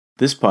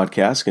This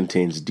podcast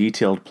contains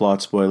detailed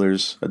plot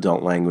spoilers,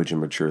 adult language,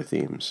 and mature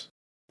themes.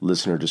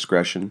 Listener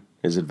discretion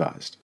is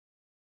advised.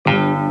 So,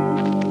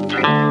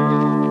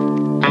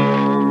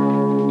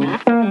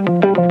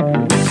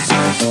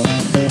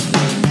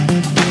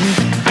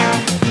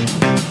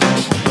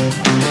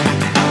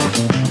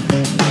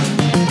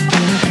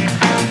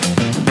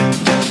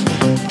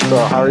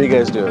 how are you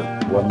guys doing?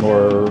 One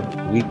more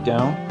week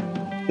down.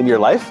 In your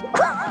life?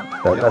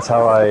 That's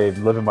how I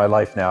live in my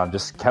life now. I'm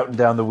just counting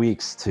down the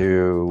weeks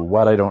to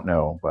what I don't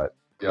know. But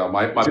yeah,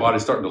 my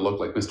body's starting to look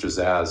like Mr.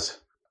 Zaz.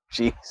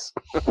 Jeez.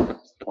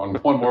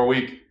 one more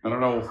week. I don't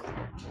know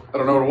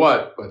to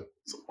what, but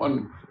it's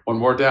one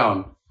more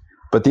down.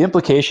 But the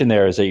implication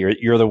there is that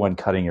you're the one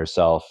cutting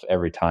yourself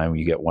every time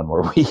you get one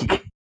more week.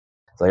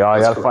 It's like, oh, I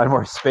got to find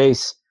more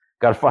space.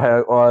 Got to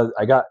find. Well,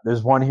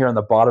 there's one here on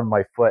the bottom of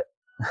my foot.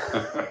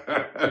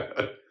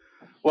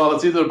 Well,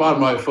 it's either the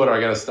bottom of my foot or I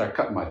got to start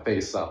cutting my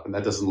face up, and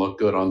that doesn't look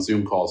good on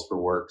Zoom calls for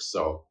work.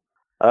 So,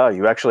 oh,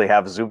 you actually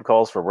have Zoom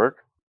calls for work?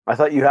 I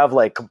thought you have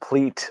like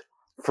complete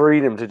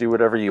freedom to do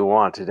whatever you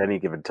want at any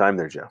given time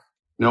there, Geoff.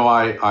 No,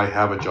 I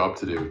have a job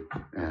to do,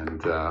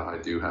 and I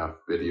do have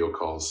video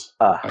calls.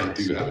 I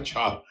do have a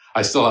job.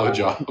 I still have a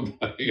job.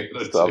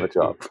 Still have a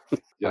job.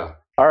 Yeah.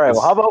 All right.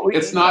 Well, how about we?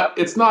 It's not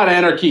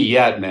anarchy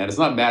yet, man. It's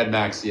not Mad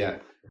Max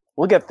yet.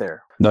 We'll get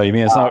there. No, you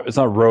mean it's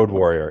not Road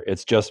Warrior.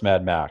 It's just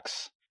Mad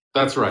Max.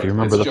 That's right. If you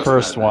remember the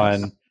first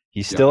one,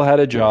 he still had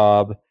a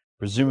job,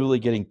 presumably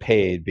getting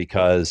paid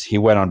because he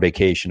went on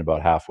vacation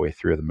about halfway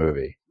through the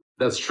movie.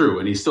 That's true,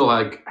 and he still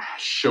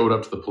showed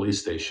up to the police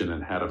station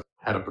and had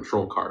a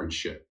patrol car and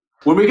shit.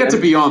 When we get to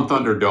Beyond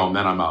Thunderdome,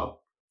 then I'm out.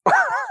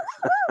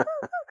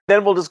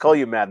 Then we'll just call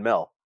you Mad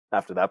Mel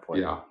after that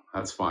point. Yeah,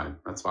 that's fine.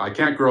 That's fine. I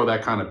can't grow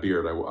that kind of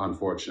beard,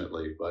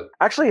 unfortunately. But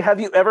actually,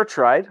 have you ever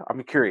tried?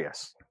 I'm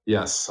curious.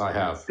 Yes, I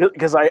have.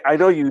 Because I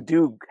know you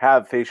do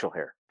have facial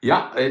hair.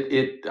 Yeah,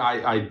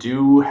 I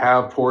do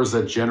have pores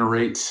that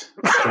generate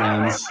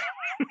strands.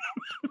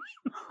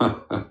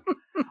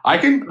 I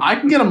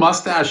can get a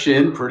mustache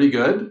in pretty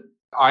good.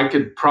 I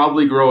could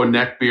probably grow a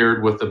neck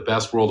beard with the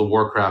best World of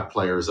Warcraft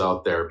players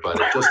out there, but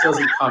it just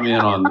doesn't come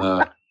in on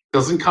the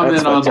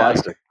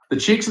the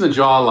cheeks and the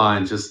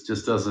jawline just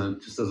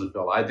doesn't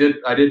fill. I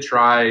did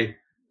try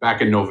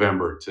back in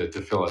November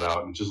to fill it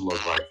out and just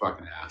looked like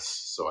fucking ass,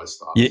 so I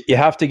stopped. You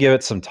have to give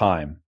it some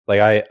time.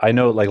 Like I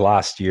know, like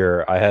last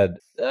year, I had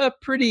a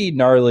pretty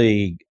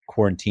gnarly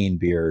quarantine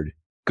beard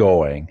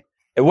going.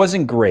 It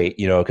wasn't great,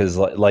 because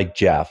like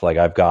Geoff, like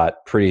I've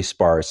got pretty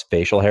sparse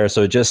facial hair.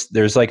 So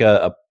there's like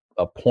a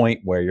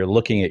point where you're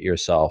looking at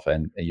yourself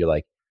and you're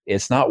like,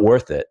 it's not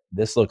worth it.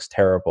 This looks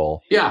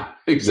terrible. Yeah,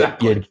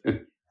 exactly.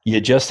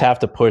 You just have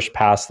to push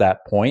past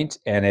that point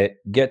and it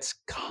gets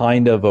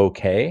kind of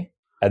okay.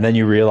 And then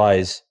you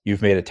realize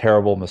you've made a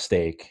terrible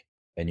mistake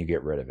and you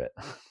get rid of it.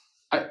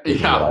 I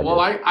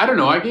don't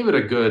know. I gave it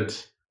a good,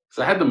 because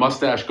I had the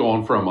mustache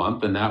going for a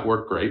month and that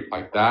worked great.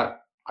 Like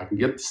that, I can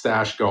get the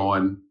stash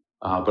going,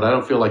 but I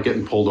don't feel like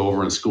getting pulled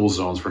over in school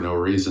zones for no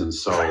reason.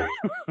 So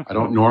I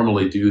don't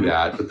normally do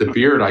that. But the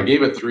beard, I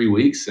gave it 3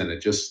 weeks and it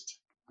just,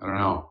 I don't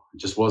know, it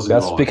just wasn't.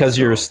 That's going, because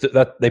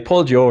they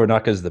pulled you over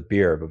not because of the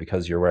beard, but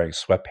because you're wearing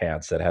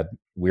sweatpants that had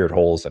weird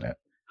holes in it.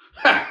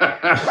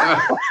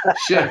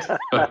 Shit.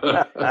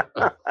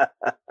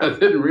 I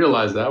didn't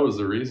realize that was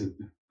the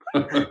reason.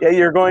 Yeah,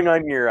 you're going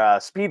on your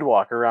speed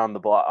walk around the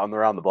block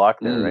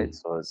there, right?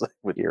 So it's like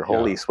with your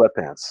holy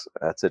sweatpants.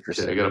 That's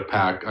interesting. Yeah,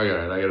 I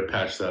gotta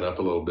patch that up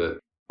a little bit.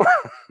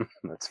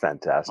 That's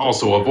fantastic.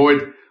 Also,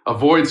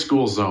 avoid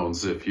school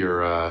zones if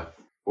you're a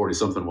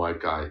 40-something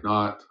white guy.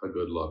 Not a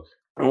good look.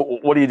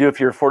 What do you do if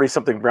you're a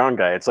 40-something brown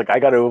guy? It's like, I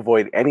got to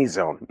avoid any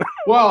zone.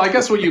 Well, I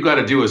guess what you got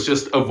to do is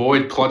just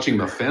avoid clutching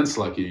the fence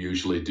like you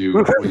usually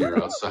do when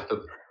you're outside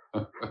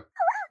of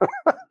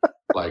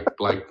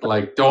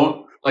like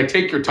don't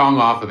take your tongue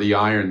off of the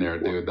iron there,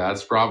 dude.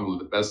 That's probably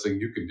the best thing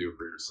you can do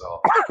for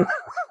yourself.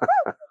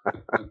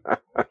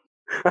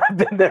 I've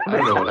been there. I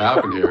don't know what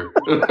happened here.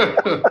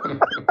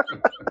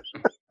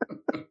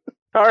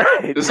 All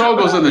right. This all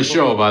goes in the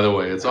show, by the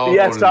way. It's all.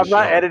 Yes, I'm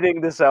not editing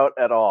this out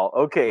at all.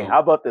 Okay, how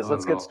about this?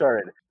 Let's get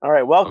started. All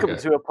right, welcome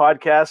to a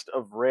podcast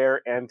of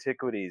Rare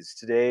Antiquities.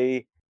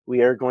 Today,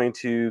 we are going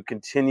to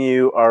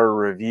continue our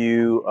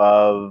review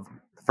of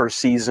the first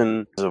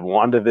season of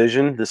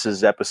WandaVision. This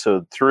is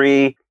episode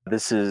 3.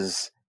 This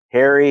is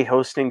Harry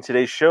hosting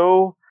today's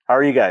show. How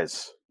are you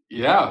guys?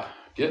 Yeah,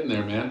 getting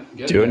there, man.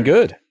 Doing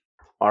good.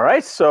 All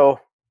right, so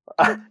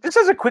just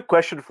as a quick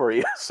question for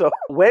you. So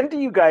when do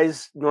you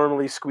guys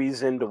normally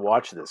squeeze in to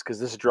watch this? Because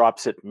this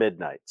drops at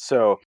midnight.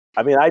 So,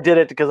 I mean, I did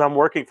it because I'm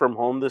working from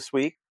home this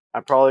week.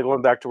 I'm probably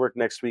going back to work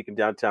next week in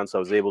downtown, so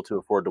I was able to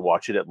afford to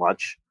watch it at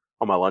lunch,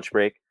 on my lunch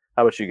break.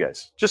 How about you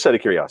guys? Just out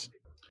of curiosity.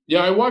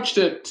 Yeah, I watched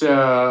it.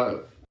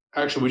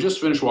 Actually, we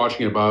just finished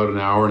watching it about an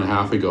hour and a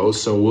half ago.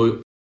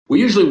 So we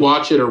usually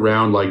watch it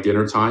around like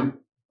dinner time.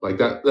 Like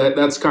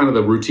that's kind of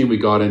the routine we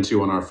got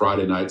into on our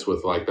Friday nights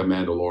with like The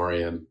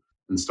Mandalorian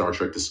and Star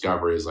Trek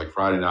Discovery. Is like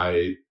Friday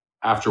night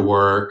after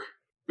work,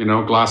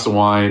 glass of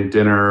wine,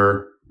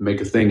 dinner, make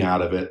a thing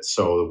out of it.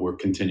 So we're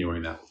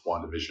continuing that with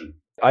WandaVision.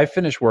 I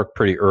finish work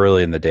pretty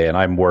early in the day, and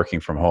I'm working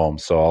from home,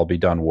 so I'll be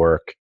done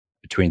work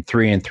between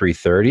 3 and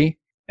 3:30,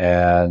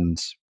 and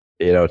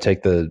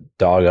take the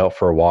dog out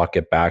for a walk,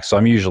 get back. So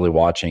I'm usually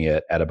watching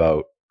it at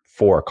about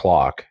 4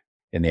 o'clock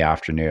in the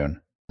afternoon,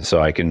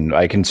 so I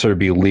can sort of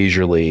be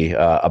leisurely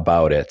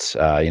about it.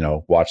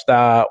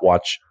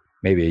 Watch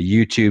maybe a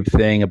YouTube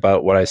thing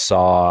about what I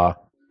saw.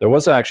 There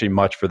wasn't actually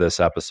much for this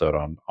episode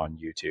on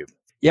YouTube.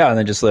 Yeah, and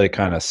then just let it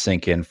kind of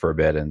sink in for a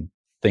bit and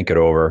think it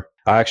over.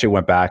 I actually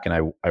went back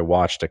and I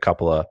watched a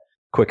couple of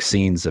quick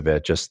scenes of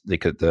it, just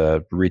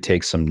to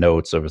retake some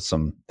notes of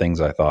some things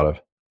I thought of.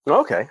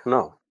 Okay,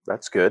 no,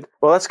 that's good.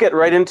 Well, let's get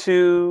right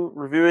into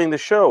reviewing the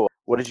show.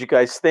 What did you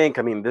guys think?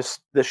 I mean, this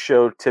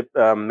show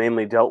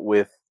mainly dealt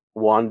with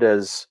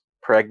Wanda's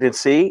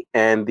pregnancy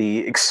and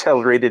the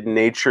accelerated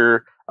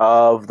nature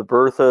of the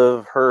birth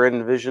of her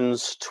and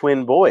Vision's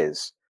twin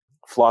boys,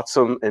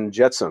 Flotsam and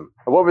Jetsam.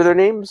 What were their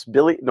names?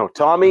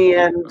 Tommy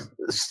and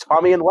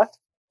what?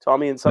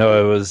 Tommy and something?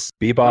 No, it was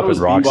Bebop and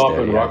Rocksteady.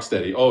 Bebop and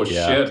Rocksteady. Oh,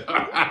 shit.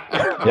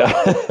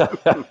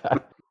 Yeah.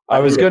 I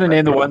was going to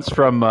name the ones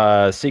from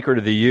Secret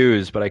of the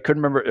Use, but I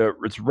couldn't remember.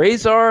 It's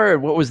Razor,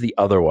 and what was the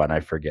other one? I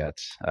forget.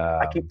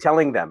 I keep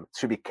telling them it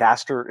should be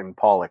Castor and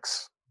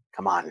Pollux.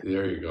 Come on.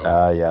 There you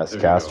go. Yes,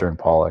 Castor and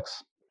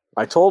Pollux.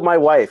 I told my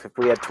wife if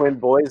we had twin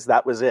boys,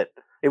 that was it.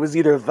 It was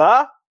either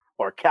the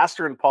or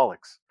Castor and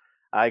Pollux.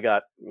 I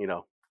got,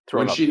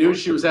 when she knew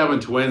she was having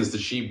twins,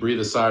 did she breathe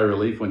a sigh of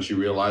relief when she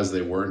realized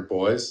they weren't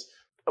boys?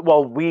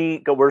 Well,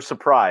 we were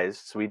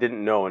surprised, so we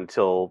didn't know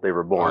until they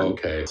were born.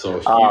 Okay, so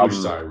a huge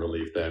sigh of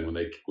relief then when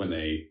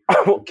they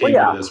came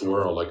into this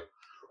world, like.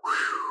 Whew.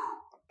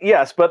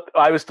 Yes, but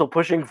I was still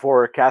pushing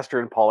for Castor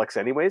and Pollux,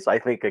 anyways. I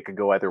think it could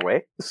go either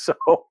way, so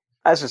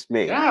that's just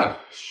me. Yeah.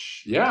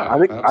 I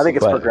think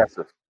it's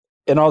progressive.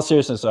 In all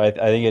seriousness, I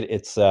think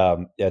it's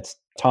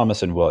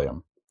Thomas and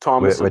William,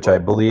 which I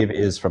believe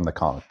is from the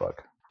comic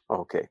book.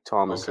 Okay,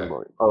 Thomas and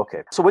William.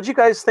 Okay, so what do you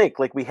guys think?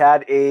 Like, we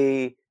had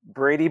a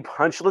Brady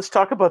Bunch. Let's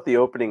talk about the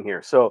opening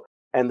here. So,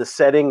 and the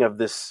setting of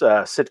this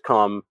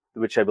sitcom,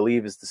 which I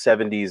believe is the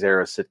 70s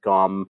era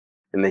sitcom,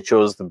 and they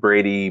chose the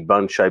Brady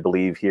Bunch, I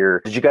believe,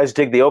 here. Did you guys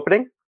dig the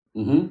opening?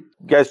 Mm-hmm.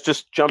 You guys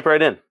just jump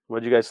right in. What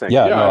did you guys think?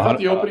 Yeah, I thought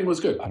the opening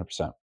was good.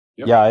 100%.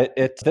 Yep. Yeah,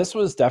 this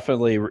was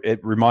definitely, it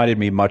reminded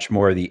me much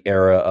more of the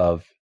era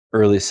of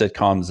early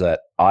sitcoms that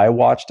I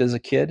watched as a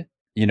kid.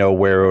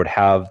 Where it would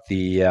have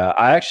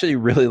I actually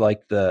really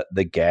liked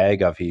the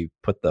gag of he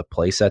put the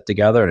playset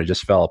together and it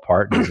just fell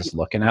apart and he's just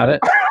looking at it.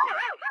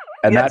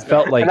 And that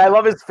felt like... And I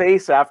love his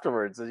face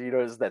afterwards.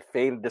 Is that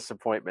feigned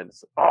disappointment.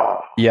 Oh.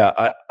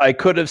 Yeah, I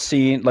could have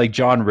seen, like,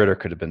 John Ritter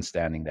could have been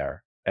standing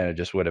there and it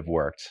just would have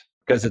worked.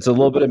 Because it's a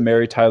little bit of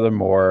Mary Tyler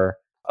Moore,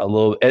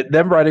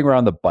 them riding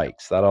around the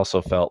bikes. That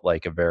also felt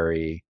like a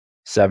very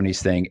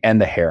 70s thing.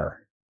 And the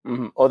hair.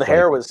 Mm-hmm. Oh, the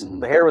hair was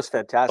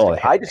fantastic. Oh,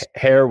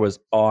 hair was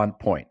on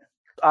point.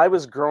 I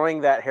was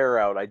growing that hair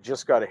out. I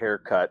just got a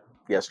haircut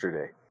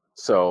yesterday,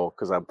 so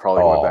because I'm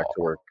probably going back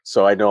to work.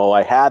 So I know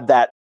I had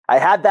that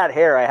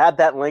hair. I had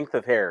that length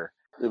of hair.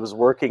 It was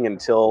working in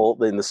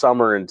the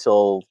summer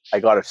until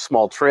I got a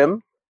small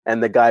trim,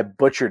 and the guy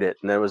butchered it,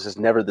 and it was just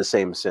never the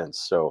same since.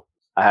 So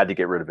I had to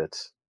get rid of it.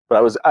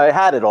 But I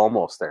had it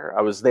almost there.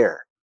 I was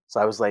there, so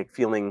I was like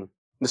feeling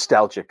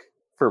nostalgic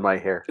for my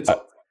hair.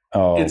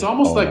 It's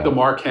almost like the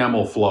Mark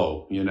Hamill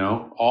flow,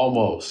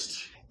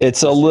 almost.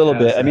 It's a little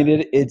bit. I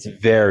mean, it's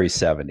very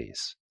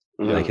 70s.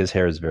 Mm-hmm. Like his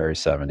hair is very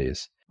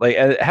 70s. Like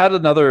it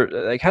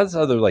has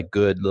other like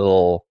good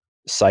little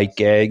sight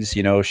gags.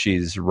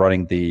 She's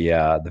running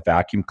the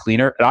vacuum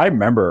cleaner, and I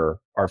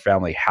remember our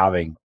family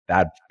having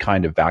that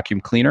kind of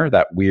vacuum cleaner,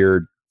 that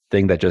weird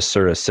thing that just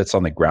sort of sits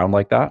on the ground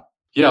like that.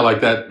 Yeah,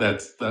 like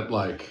that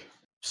like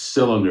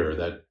cylinder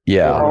that.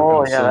 Yeah.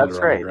 Oh yeah, that's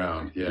right.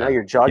 Yeah. Now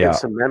you're jogging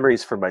some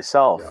memories for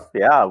myself.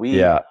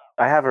 Yeah.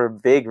 I have a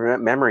vague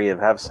memory of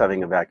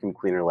having a vacuum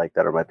cleaner like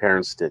that, or my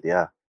parents did.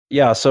 Yeah.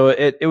 Yeah. So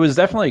it was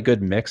definitely a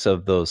good mix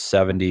of those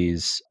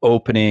 70s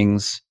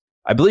openings.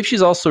 I believe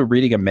she's also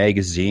reading a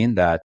magazine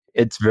that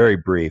it's very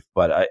brief,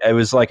 but it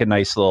was like a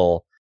nice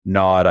little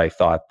nod. I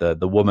thought the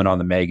woman on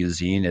the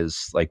magazine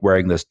is like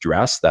wearing this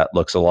dress that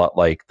looks a lot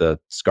like the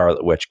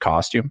Scarlet Witch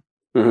costume.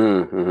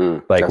 Mm-hmm,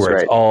 mm-hmm. Like that's where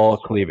it's all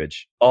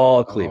cleavage.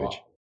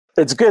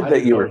 It's good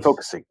that you were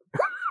focusing.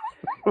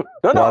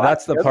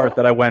 That's the part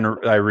that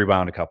I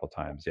rewound a couple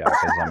times. Yeah,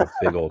 because I'm a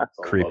big old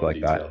creep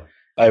like that.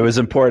 It was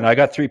important. I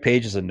got 3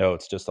 pages of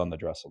notes just on the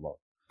dress alone.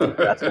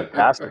 That's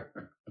fantastic.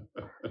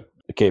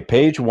 Okay,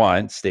 page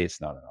 1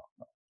 states no.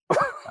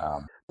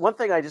 One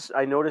thing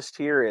I noticed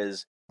here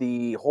is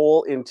the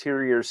whole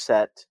interior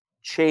set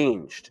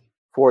changed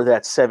for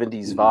that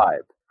 70s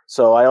vibe.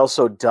 So I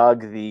also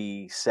dug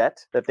the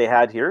set that they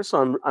had here.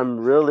 So I'm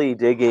really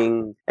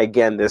digging,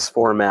 again, this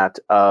format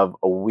of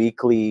a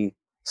weekly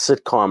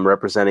sitcom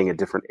representing a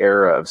different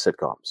era of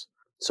sitcoms.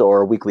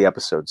 Or a weekly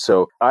episode.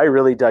 So I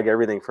really dug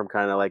everything from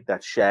kind of like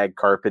that shag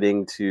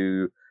carpeting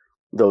to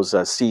those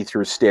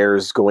see-through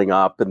stairs going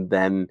up, and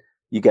then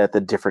you get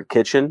the different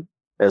kitchen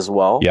as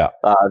well.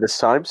 This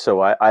time, so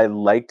I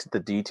liked the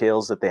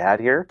details that they had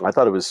here. I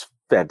thought it was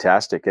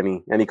fantastic.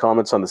 Any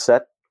comments on the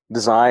set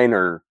design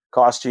or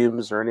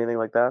costumes or anything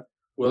like that?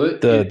 Well,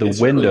 the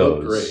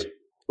windows,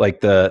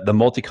 like the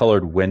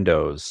multicolored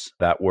windows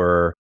that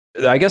were,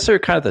 I guess they're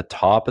kind of the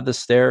top of the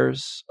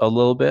stairs a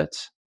little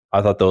bit.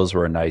 I thought those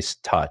were a nice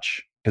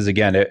touch because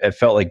again, it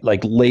felt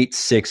like late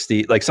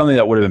 60s, like something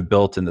that would have been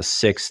built in the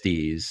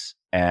 60s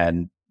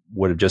and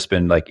would have just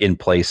been like in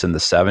place in the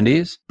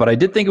 70s. But I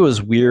did think it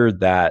was weird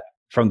that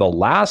from the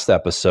last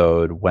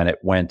episode, when it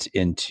went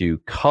into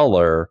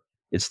color,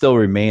 it still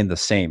remained the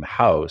same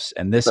house.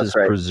 And this is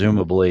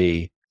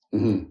presumably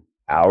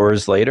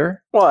hours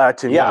later. Well,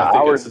 actually, I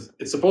think hours.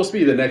 It's supposed to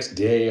be the next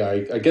day.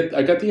 I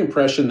got the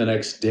impression the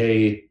next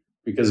day,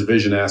 because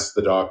Vision asked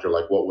the doctor,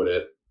 like, what would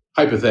it,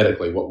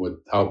 hypothetically,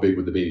 how big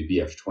would the baby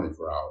be after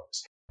 24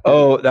 hours?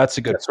 Oh, that's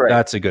a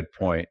good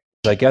point.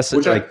 I guess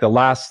it's like the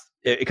last,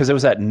 because it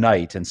was at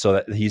night, and so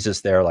that he's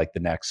just there like the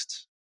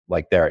next,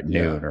 like there at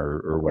noon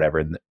or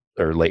whatever,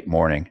 or late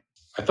morning.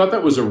 I thought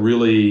that was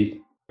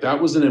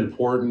an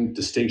important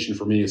distinction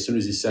for me as soon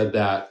as he said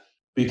that,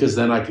 because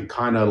then I could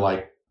kind of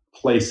like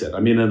place it.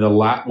 I mean,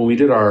 when we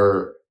did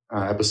our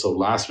episode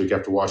last week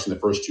after watching the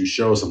first two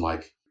shows, I'm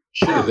like,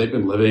 shit, have they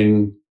been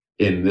living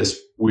in this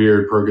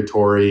weird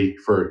purgatory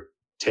for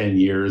 10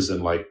 years,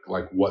 and like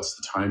what's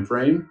the time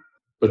frame?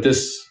 But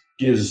this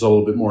gives us a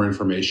little bit more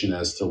information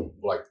as to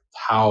like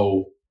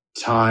how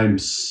time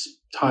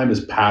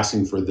is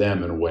passing for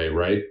them in a way,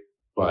 right?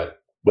 But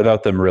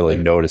without them really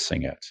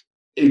noticing it.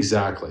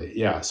 Exactly.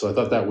 Yeah. So I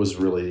thought that was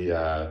really.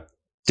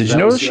 Did you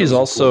notice she's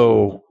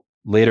also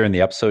later in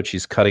the episode,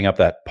 she's cutting up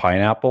that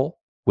pineapple,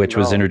 which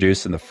was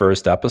introduced in the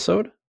first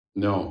episode?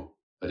 No,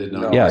 I did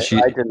not. Yeah, I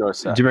didn't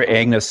notice that. Do you remember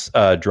Agnes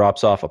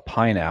drops off a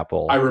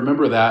pineapple? I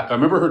remember that. I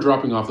remember her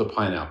dropping off the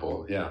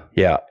pineapple. Yeah.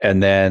 Yeah.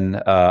 And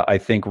then I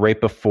think right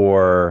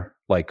before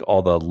like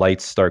all the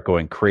lights start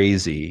going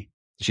crazy,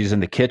 she's in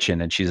the kitchen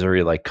and she's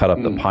already like cut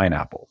up the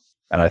pineapple.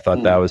 And I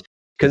thought that was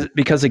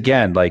because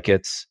again, like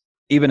it's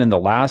even in the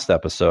last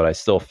episode, I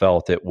still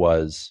felt it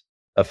was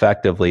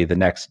effectively the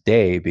next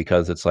day,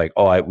 because it's like,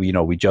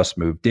 we just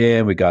moved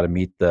in. We got to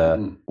meet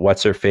the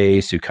what's her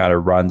face who kind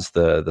of runs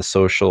the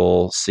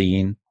social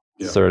scene.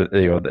 Yeah.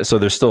 So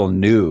they're still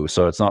new.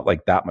 So it's not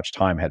like that much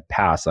time had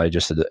passed. I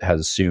just had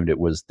assumed it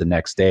was the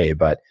next day,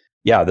 but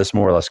yeah, this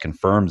more or less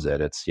confirms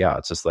it. It's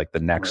just like the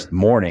next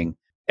morning,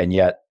 and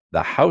yet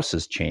the house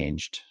has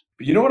changed.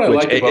 But you know what I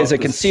like about is a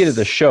conceit of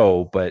the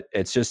show, but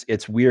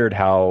it's weird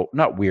how,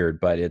 not weird,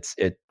 but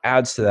it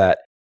adds to that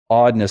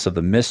oddness of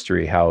the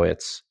mystery, how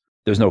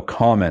there's no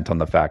comment on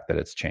the fact that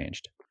it's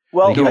changed.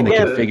 Well, even the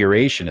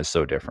configuration is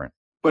so different.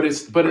 But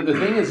the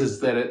thing is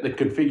that the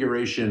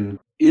configuration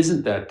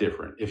isn't that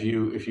different. If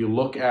you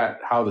look at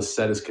how the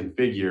set is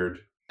configured,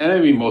 and I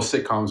mean most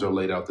sitcoms are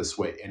laid out this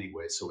way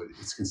anyway, so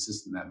it's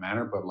consistent in that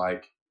manner. But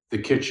like the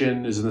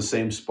kitchen is in the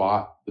same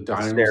spot, the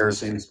dining room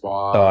is in the same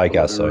spot. Oh, I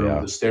guess so. Yeah,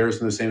 the stairs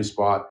in the same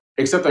spot.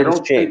 Except I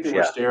don't think there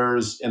were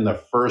stairs in the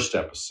first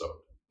episode,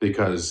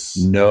 because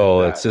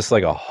it's just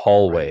like a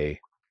hallway.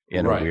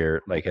 In a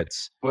weird, like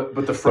it's, but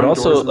the front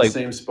door's in the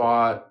same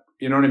spot.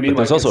 You know what I mean? But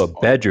there's also a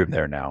bedroom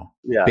there now.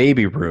 Yeah.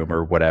 Baby room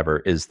or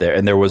whatever is there,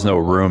 and there was no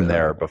room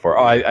there before.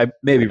 I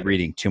may be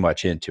reading too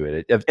much into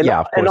it. Of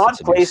course,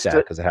 it's a new set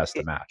because it has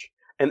to match.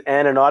 And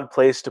an odd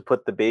place to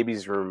put the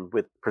baby's room,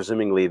 with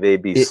presumably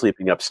they'd be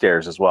sleeping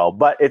upstairs as well.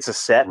 But it's a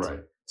set,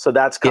 so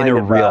that's kind of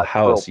in a real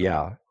house.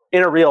 Yeah,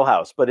 in a real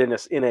house, but in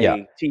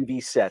a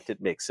TV set, it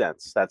makes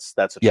sense. That's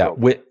a trope.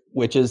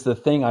 Which is the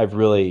thing I've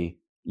really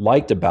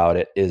liked about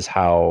it, is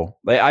how,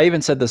 like, I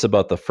even said this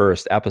about the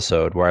first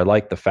episode, where I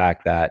like the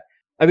fact that,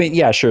 I mean,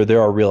 yeah, sure,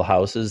 there are real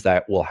houses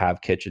that will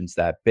have kitchens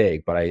that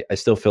big, but I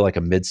still feel like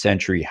a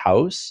mid-century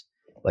house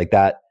like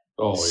that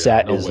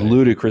set is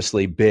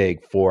ludicrously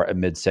big for a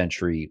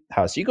mid-century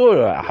house. You go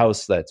to a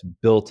house that's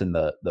built in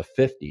the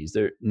 50s,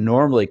 they're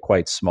normally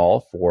quite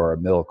small for a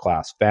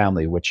middle-class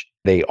family, which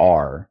they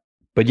are.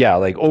 But yeah,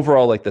 like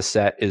overall, like the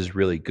set is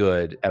really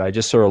good, and I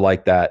just sort of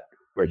like that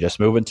we're just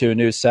moving to a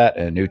new set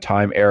and a new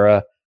time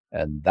era,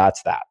 and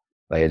that's that.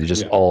 Like it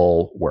just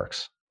all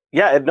works.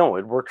 Yeah, it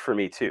worked for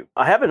me too.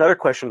 I have another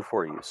question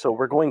for you. So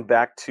we're going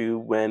back to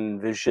when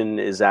Vision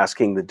is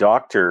asking the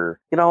doctor,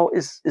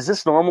 is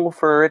this normal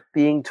for it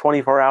being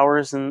 24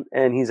 hours? And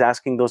he's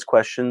asking those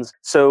questions.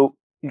 So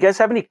you guys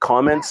have any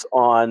comments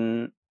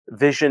on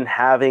Vision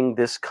having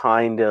this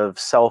kind of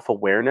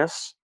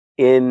self-awareness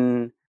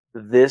in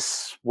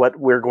this, what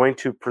we're going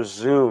to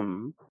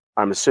presume,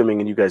 I'm assuming,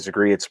 and you guys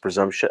agree, it's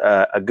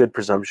a good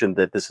presumption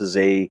that this is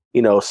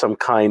some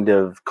kind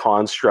of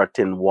construct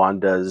in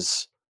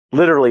Wanda's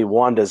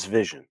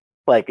vision.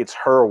 Like it's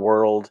her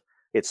world.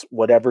 It's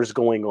whatever's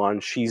going on.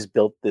 She's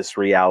built this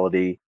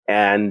reality,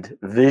 and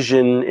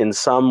Vision in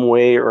some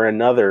way or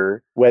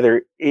another,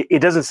 whether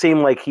it doesn't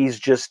seem like he's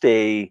just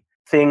a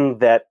thing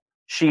that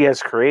she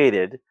has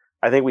created.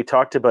 I think we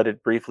talked about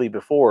it briefly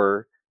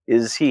before.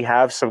 Is he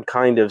have some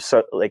kind of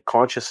like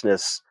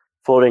consciousness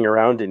floating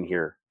around in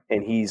here?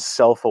 And he's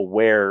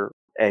self-aware,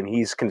 and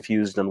he's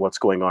confused on what's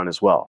going on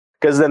as well.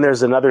 Because then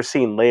there's another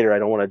scene later, I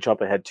don't want to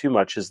jump ahead too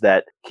much, is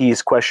that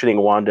he's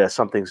questioning Wanda,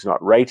 something's not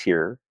right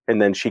here.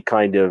 And then she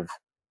kind of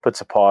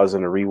puts a pause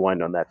and a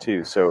rewind on that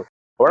too. So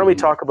why don't we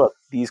talk about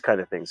these kind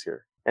of things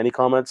here? Any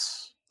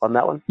comments on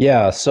that one?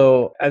 Yeah,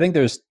 so I think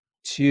there's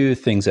two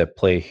things at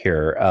play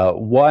here.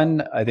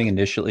 One, I think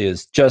initially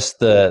is just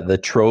the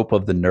trope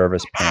of the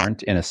nervous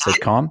parent in a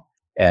sitcom.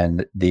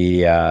 And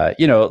the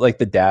like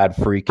the dad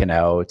freaking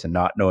out and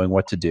not knowing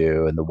what to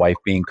do, and the wife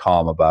being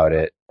calm about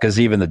it, because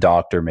even the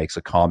doctor makes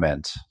a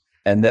comment.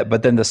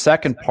 But then the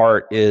second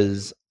part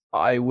is,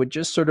 I would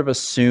just sort of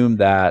assume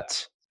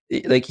that,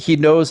 like, he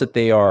knows that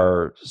they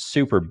are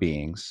super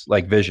beings.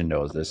 Like Vision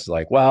knows this.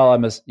 Like, well,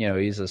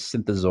 he's a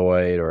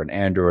synthezoid or an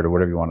android or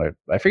whatever you want to.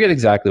 I forget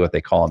exactly what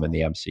they call him in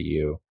the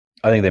MCU.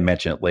 I think they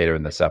mention it later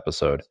in this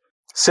episode.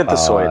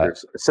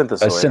 Synthezoid. A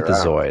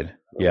synthezoid.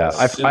 Yeah,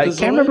 I can't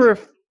remember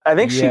if. I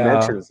think she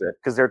mentions it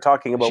because they're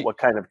talking about what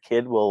kind of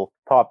kid will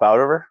pop out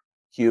of her,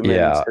 human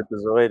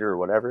synthezoid or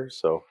whatever.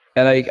 So,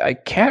 and I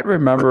can't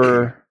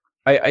remember.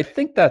 I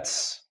think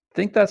that's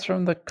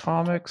from the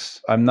comics.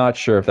 I'm not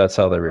sure if that's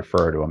how they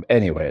refer to him.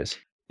 Anyways,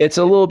 it's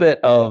a little bit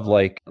of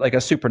like a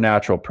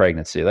supernatural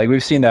pregnancy. Like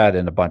we've seen that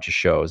in a bunch of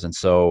shows, and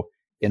so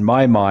in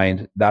my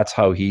mind, that's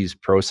how he's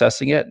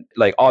processing it.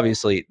 Like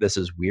obviously, this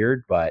is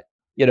weird, but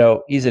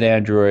he's an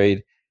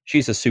android.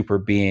 She's a super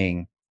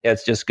being.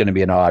 It's just going to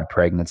be an odd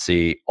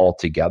pregnancy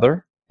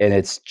altogether. And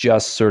it's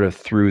just sort of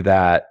through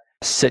that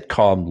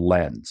sitcom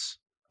lens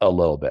a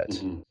little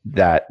bit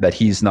that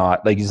he's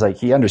not like,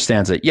 he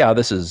understands that, yeah,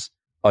 this is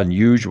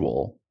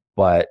unusual,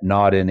 but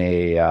not in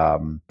a,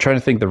 trying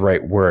to think the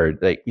right word.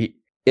 Like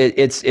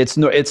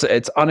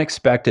it's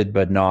unexpected,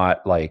 but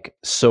not like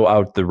so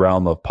out the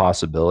realm of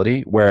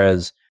possibility.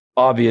 Whereas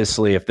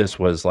obviously, if this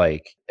was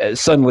like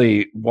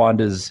suddenly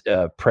Wanda's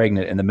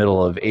pregnant in the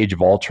middle of Age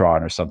of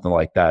Ultron or something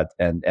like that,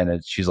 and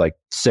she's like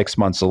 6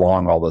 months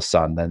along all of a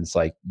sudden, then it's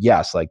like,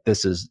 yes, like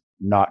this is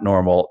not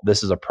normal.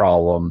 This is a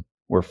problem.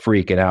 We're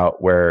freaking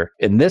out. Where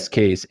in this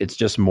case, it's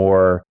just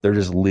more, they're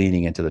just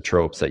leaning into the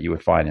tropes that you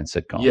would find in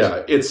sitcoms.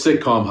 Yeah, it's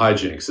sitcom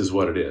hijinks is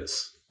what it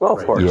is. Well,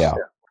 of course. Yeah.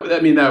 I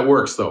mean, that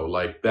works though.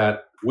 Like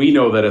that, we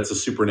know that it's a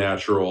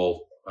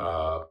supernatural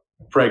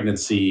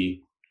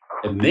pregnancy.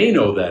 And they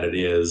know that it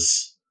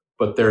is,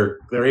 but they're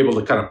able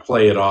to kind of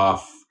play it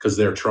off because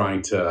they're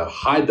trying to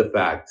hide the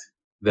fact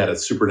that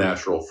it's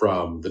supernatural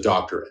from the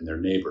doctor and their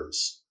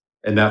neighbors,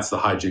 and that's the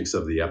hijinks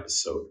of the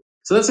episode.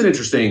 So that's an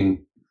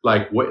interesting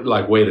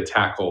way to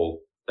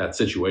tackle that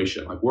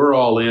situation. Like we're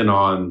all in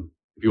on,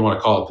 if you want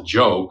to call it the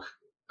joke,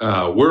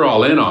 we're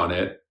all in on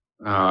it,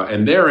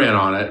 and they're in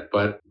on it.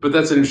 But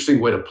that's an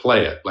interesting way to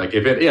play it. Like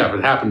if it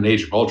happened in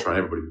Age of Ultron,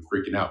 everybody would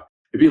be freaking out.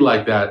 It'd be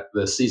like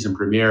the season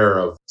premiere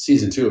of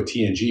season 2 of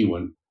TNG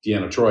when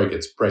Deanna Troi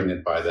gets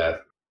pregnant by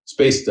that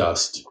space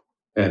dust,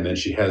 and then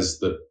she has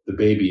the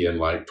baby in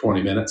like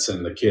 20 minutes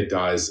and the kid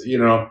dies.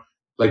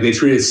 Like they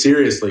treat it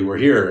seriously. We're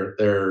here.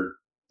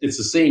 It's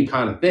the same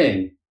kind of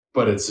thing,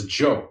 but it's a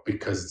joke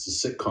because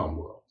it's a sitcom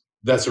world.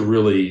 That's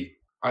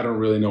I don't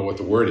really know what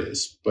the word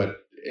is, but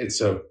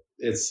it's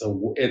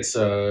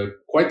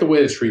quite the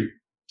way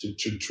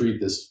to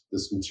treat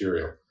this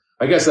material.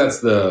 I guess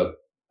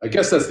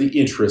that's the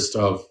interest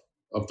of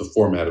the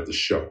format of the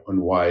show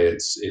and why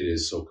it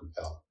is so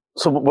compelling.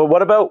 So, but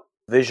what about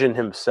Vision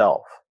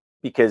himself?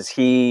 Because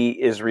he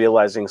is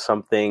realizing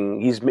something.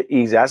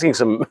 He's asking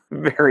some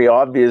very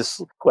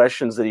obvious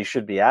questions that he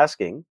should be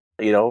asking.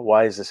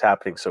 Why is this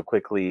happening so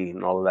quickly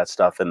and all of that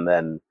stuff? And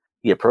then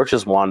he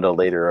approaches Wanda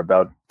later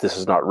about this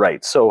is not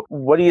right. So,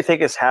 what do you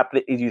think is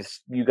happening?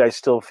 You guys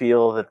still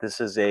feel that this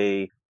is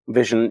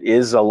Vision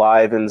is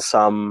alive in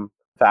some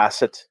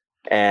facet?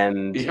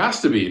 And he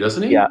has to be,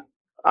 doesn't he? Yeah,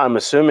 I'm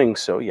assuming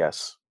so.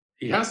 Yes,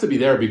 he has to be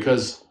there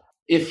because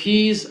if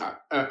he's,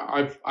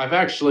 I've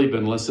actually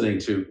been listening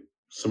to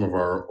some of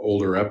our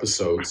older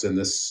episodes, and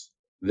this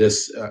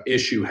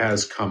issue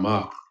has come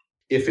up.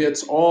 If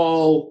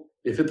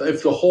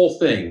the whole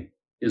thing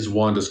is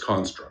Wanda's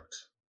construct,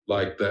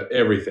 like that,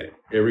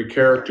 every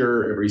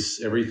character,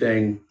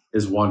 everything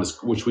is Wanda's,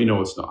 which we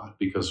know it's not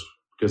because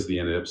of the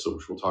end of the episode,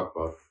 which we'll talk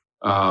about.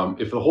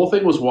 If the whole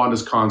thing was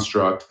Wanda's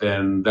construct,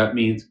 then that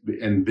means,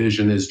 and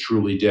Vision is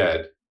truly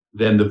dead,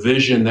 then the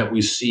Vision that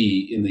we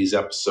see in these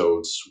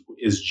episodes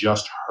is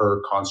just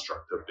her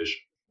construct of Vision.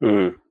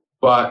 Mm-hmm.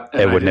 But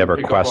it would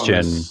never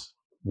question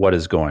what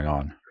is going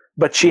on.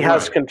 But she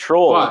has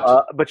control.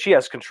 But she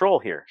has control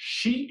here.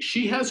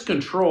 She has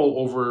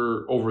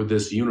control over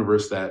this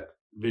universe that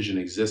Vision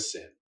exists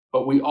in.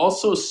 But we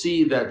also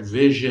see that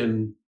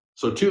Vision.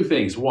 So two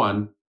things.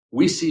 One,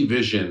 we see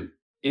Vision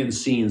in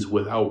scenes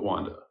without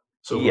Wanda.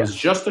 So if it was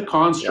just a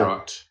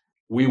construct,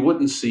 we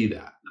wouldn't see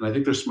that. And I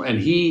think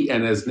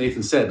and as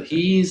Nathan said,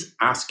 he's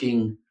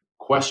asking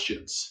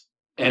questions.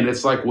 And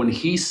it's like when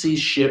he sees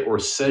shit or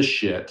says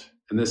shit,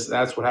 and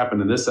that's what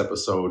happened in this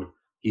episode,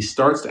 he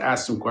starts to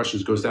ask some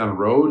questions, goes down a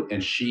road,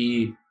 and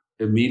she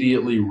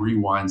immediately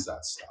rewinds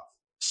that stuff.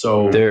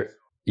 So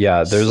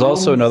there's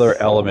also another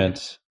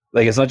element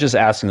like it's not just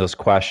asking those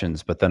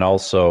questions, but then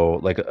also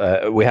like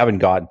we haven't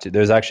gotten to.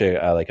 There's actually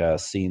like a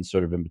scene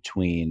sort of in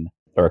between,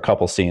 or a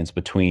couple scenes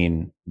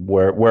between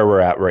where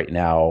we're at right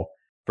now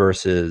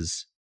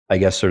versus, I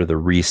guess, sort of the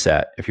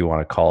reset, if you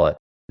want to call it.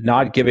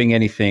 Not giving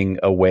anything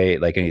away,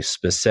 like any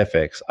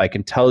specifics. I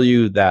can tell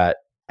you that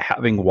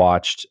having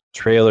watched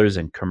trailers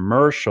and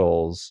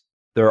commercials,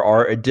 there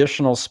are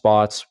additional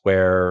spots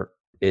where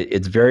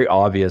it's very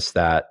obvious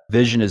that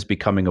Vision is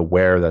becoming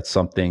aware that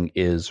something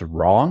is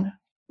wrong.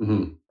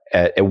 Mm-hmm.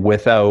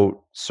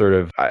 Without sort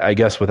of, I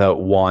guess,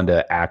 without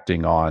Wanda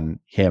acting on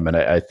him. And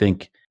I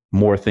think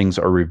more things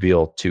are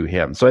revealed to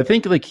him. So I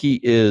think like he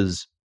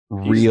is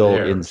real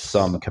in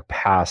some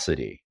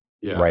capacity,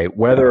 right?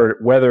 Whether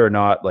or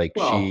not like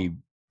she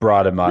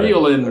brought him out.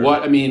 Real in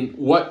what? I mean,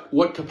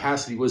 what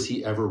capacity was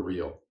he ever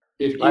real?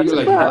 If you like, think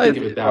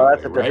of it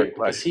that way, right?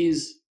 Because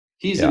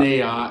he's an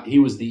AI. He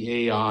was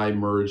the AI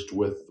merged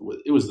with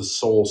it was the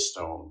Soul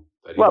Stone.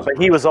 But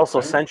he was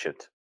also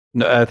sentient.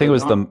 No, I think it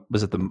was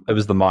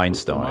the Mind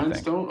Stone. Mind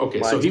Stone.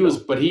 Okay, so he was,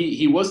 but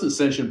he wasn't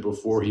sentient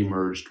before he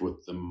merged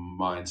with the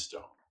Mind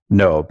Stone.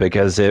 No,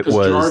 because it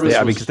was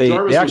because they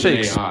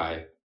actually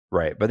AI.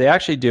 Right, but they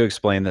actually do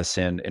explain this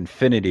in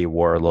Infinity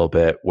War a little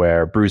bit,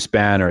 where Bruce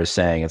Banner is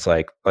saying it's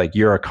like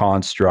you're a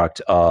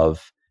construct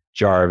of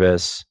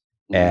Jarvis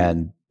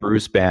and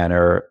Bruce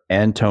Banner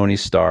and Tony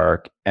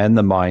Stark and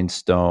the Mind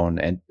Stone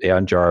and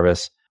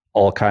Jarvis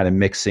all kind of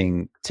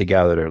mixing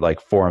together to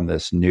like form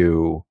this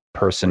new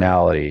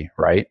personality,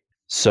 right?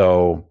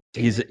 So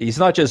he's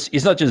not just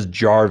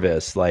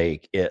Jarvis,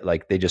 like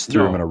they just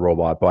threw him in a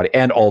robot body,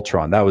 and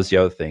Ultron. That was the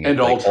other thing. And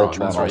like, Ultron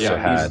that's right.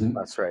 Yeah,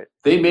 that's right.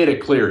 They made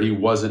it clear he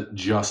wasn't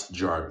just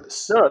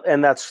Jarvis. No,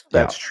 and that's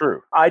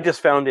true. I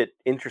just found it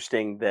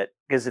interesting that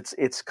because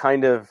it's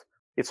kind of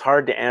it's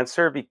hard to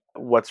answer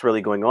what's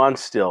really going on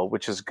still,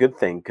 which is a good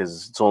thing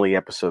because it's only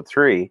episode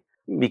 3.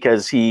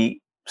 Because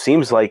he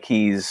seems like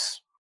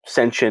he's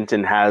sentient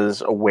and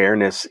has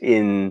awareness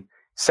in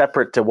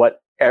separate to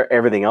what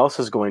everything else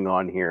is going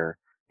on here,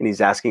 and he's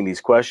asking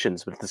these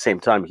questions, but at the same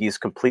time he's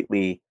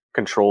completely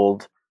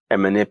controlled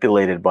and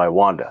manipulated by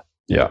Wanda.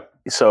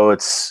 So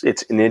it's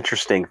an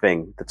interesting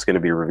thing that's going to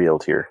be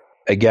revealed here.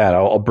 Again,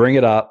 I'll bring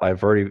it up.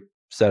 I've already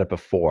said it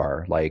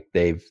before. Like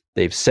they've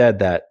said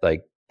that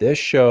like this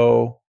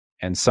show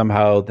and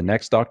somehow the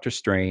next Doctor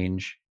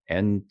Strange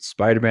and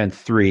Spider-Man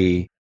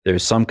 3,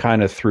 there's some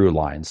kind of through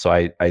line. So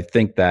I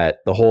think that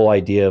the whole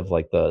idea of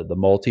like the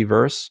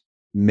multiverse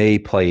may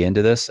play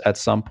into this at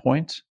some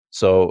point.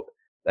 So,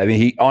 I mean,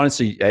 he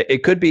honestly,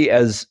 it could be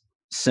as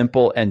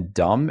simple and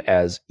dumb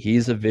as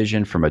he's a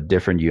Vision from a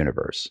different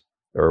universe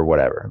or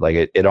whatever.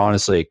 Like it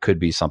honestly, it could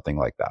be something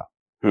like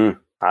that.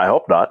 I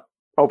hope not.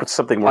 I hope it's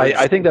something more.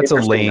 I think that's a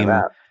lame.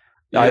 I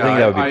think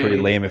that would be pretty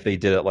lame if they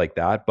did it like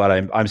that. But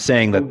I'm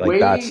saying that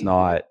like that's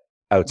not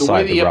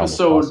outside the realm of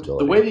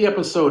possibility. The way the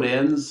episode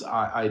ends,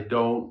 I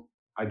don't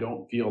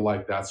feel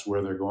like that's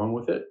where they're going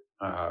with it.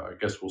 I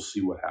guess we'll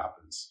see what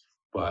happens.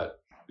 But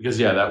because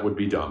that would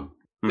be dumb.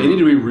 They need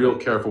to be real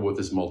careful with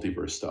this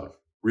multiverse stuff.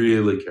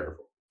 Really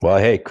careful. Well,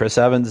 hey, Chris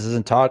Evans is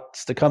in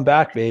talks to come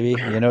back,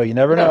 baby. You know, you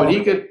never know.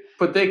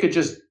 But they could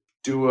just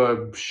do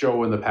a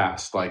show in the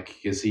past, like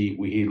because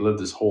he lived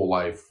his whole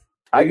life.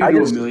 I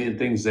do a million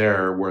things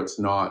there where it's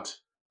not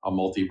a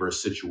multiverse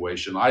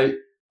situation. I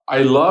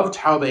loved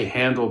how they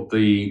handled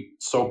the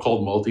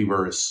so-called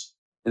multiverse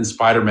in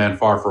Spider-Man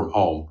Far From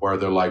Home, where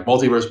they're like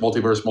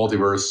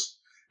multiverse,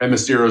 and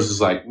Mysterio's is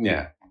like,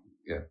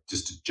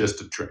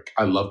 just a trick.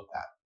 I love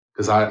that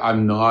because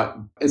I'm not.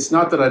 It's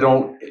not that I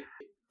don't.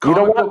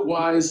 Comic book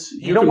wise,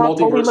 you can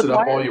multiverse it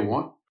up all you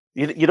want.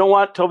 You don't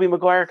want Tobey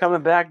Maguire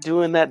coming back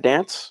doing that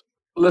dance?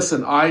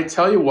 Listen, I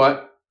tell you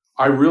what,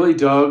 I really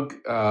dug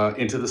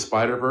Into the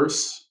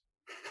Spider-Verse.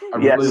 I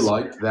really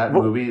liked that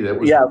movie. That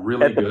was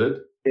really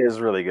good. It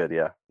is really good,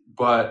 yeah.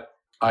 But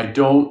I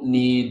don't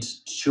need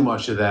too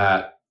much of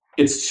that.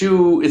 It's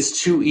too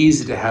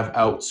easy to have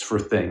outs for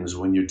things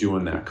when you're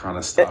doing that kind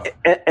of stuff.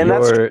 And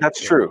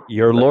that's true.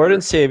 Your Lord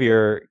and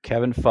Savior,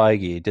 Kevin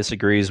Feige,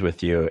 disagrees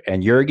with you,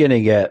 and you're going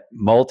to get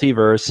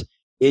multiverse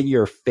in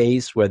your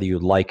face whether you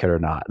like it or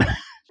not.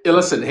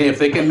 Listen, hey, if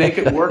they can make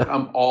it work,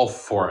 I'm all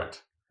for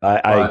it.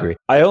 I agree.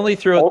 I only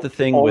threw out the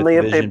thing with only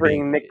if Vision they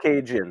bring Nick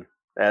Cage in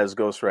as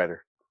Ghost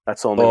Rider.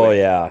 That's the only way.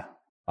 Yeah.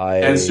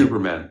 And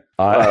Superman.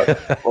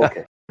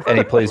 Okay. And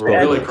he plays both.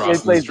 Really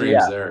crossing the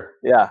streams there.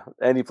 Yeah,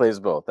 and he plays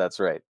both. That's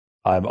right.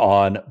 I'm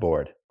on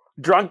board.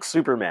 Drunk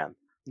Superman.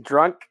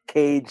 Drunk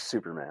Cage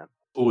Superman.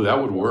 Oh, that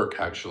would work,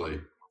 actually.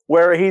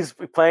 Where he's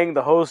playing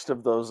the host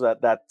of those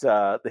that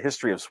the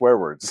history of swear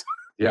words.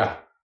 Yeah.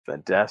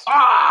 Fantastic.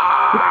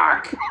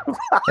 Fuck!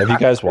 Have you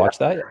guys watched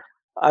that yet?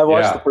 I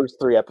watched the first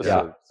 3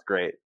 episodes. Yeah. It's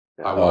great.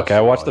 Yeah.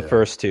 I watched the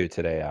first 2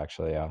 today,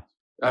 actually, yeah.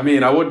 I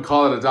mean, I wouldn't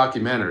call it a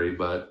documentary,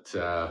 but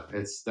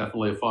it's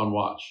definitely a fun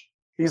watch.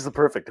 He's the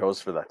perfect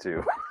host for that,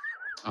 too.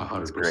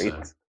 100%. Great.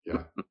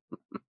 Yeah.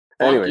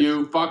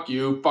 Fuck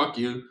you.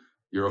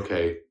 You're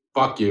okay.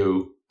 Fuck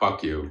you.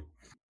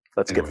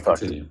 Let's get fucked.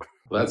 Continue.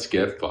 Let's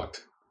get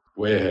fucked.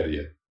 Way ahead of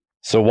you.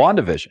 So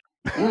WandaVision.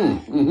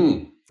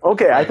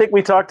 Okay, I think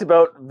we talked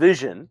about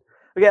Vision.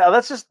 Okay,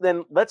 let's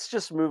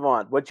just move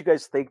on. What do you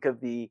guys think of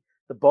the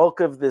bulk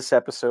of this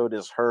episode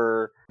is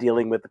her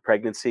dealing with the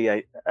pregnancy.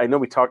 I know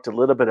we talked a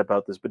little bit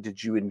about this, but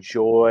did you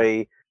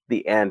enjoy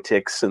the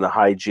antics and the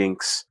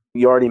hijinks?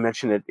 You already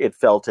mentioned it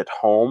felt at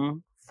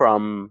home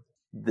from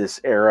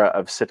this era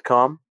of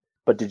sitcom,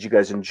 but did you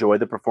guys enjoy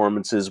the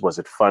performances? Was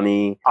it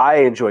funny? I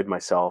enjoyed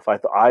myself. I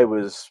thought I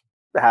was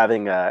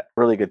having a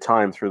really good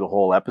time through the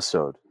whole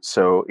episode.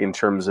 So in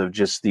terms of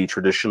just the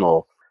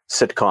traditional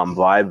sitcom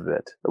vibe of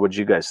it, what did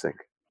you guys think?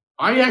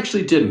 I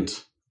actually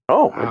didn't.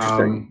 Oh,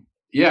 interesting.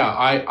 Yeah,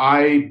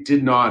 I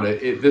did not.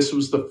 This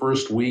was the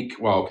first week.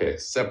 Well, okay,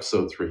 it's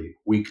episode 3,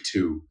 week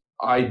 2.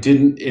 I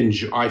didn't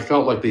enjoy. I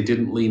felt like they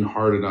didn't lean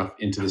hard enough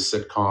into the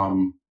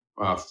sitcom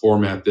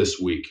format this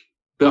week.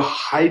 The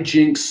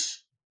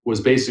hijinks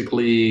was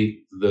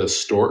basically the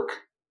stork,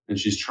 and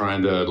she's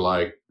trying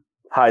to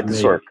hide the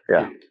stork.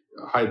 Yeah,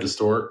 hide the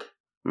stork.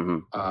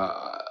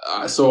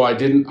 Mm-hmm. So I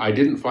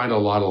didn't find a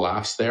lot of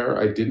laughs there.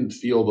 I didn't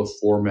feel the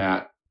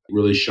format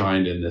really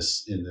shined in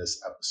this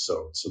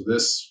episode. So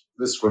this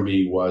for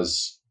me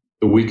was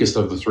the weakest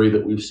of the 3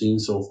 that we've seen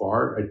so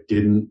far. I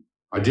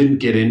didn't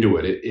get into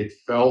it. It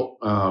felt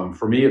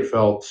for me, it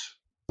felt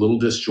a little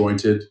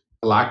disjointed,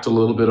 lacked a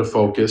little bit of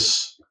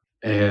focus,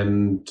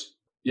 and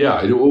yeah,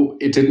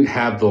 it didn't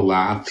have the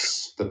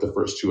laughs that the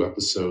first 2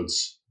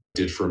 episodes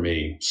did for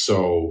me.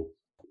 So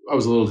I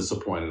was a little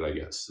disappointed, I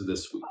guess,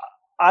 this week.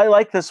 I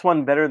like this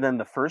one better than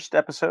the first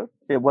episode.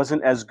 It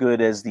wasn't as good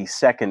as the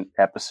second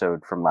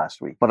episode from last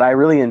week, but I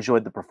really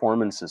enjoyed the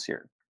performances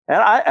here. And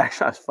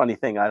actually, a funny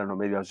thing, I don't know,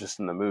 maybe I was just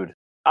in the mood.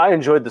 I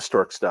enjoyed the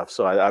stork stuff,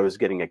 so I was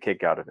getting a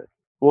kick out of it.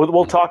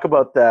 We'll talk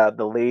about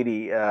the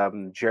lady,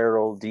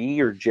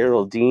 Geraldine or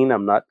Geraldine.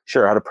 I'm not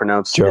sure how to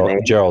pronounce the name.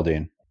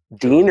 Geraldine.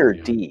 Dean or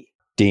D?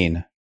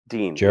 Dean.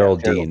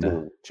 Geraldine.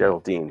 Yeah,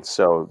 Geraldine.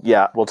 So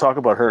yeah, we'll talk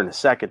about her in a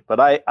second. But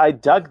I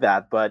dug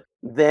that. But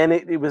then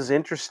it was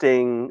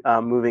interesting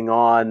moving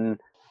on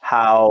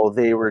how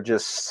they were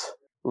just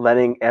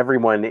letting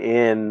everyone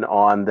in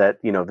on that,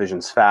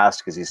 Vision's fast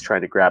because he's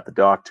trying to grab the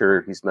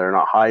doctor. They're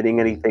not hiding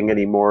anything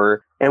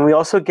anymore. And we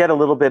also get a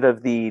little bit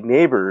of the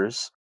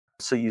neighbors.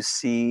 So you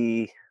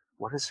see,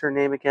 what is her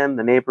name again?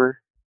 The neighbor?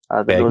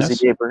 The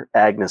nosy neighbor,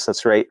 Agnes,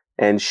 that's right.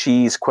 And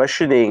she's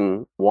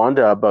questioning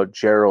Wanda about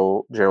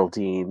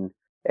Geraldine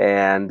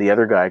and the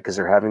other guy because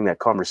they're having that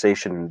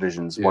conversation and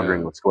Vision's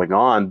wondering what's going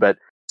on. But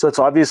so it's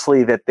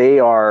obviously that they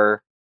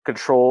are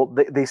controlled.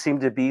 They seem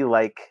to be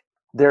like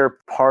they're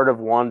part of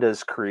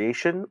Wanda's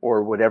creation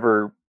or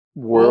whatever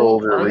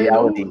world or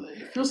reality.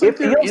 It feels like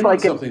they're in on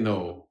something,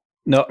 though.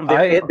 No,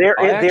 they're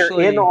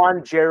in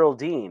on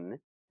Geraldine,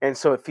 and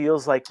so it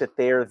feels like that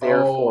they're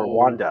there for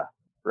Wanda.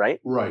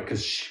 Right,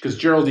 because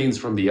Geraldine's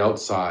from the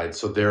outside,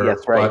 so they're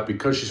right. But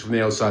because she's from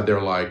the outside,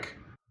 they're like,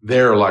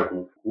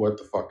 what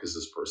the fuck is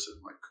this person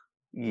like?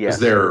 Because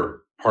they're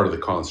part of the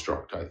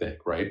construct, I think,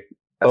 right?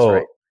 That's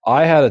right.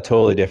 I had a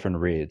totally different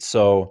read.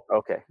 So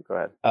okay, go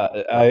ahead.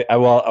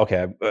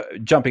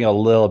 I'm jumping a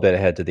little bit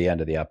ahead to the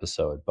end of the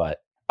episode, but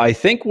I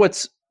think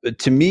what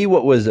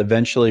was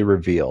eventually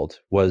revealed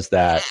was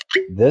that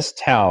this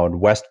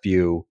town,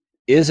 Westview,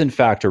 is in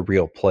fact a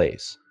real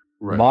place.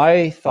 Right.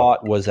 My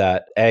thought was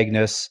that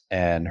Agnes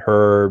and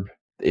Herb,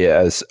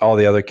 as all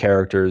the other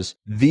characters,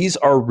 these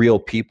are real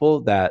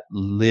people that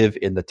live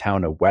in the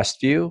town of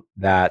Westview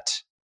that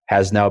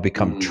has now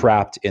become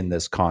trapped in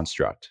this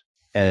construct.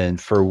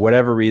 And for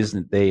whatever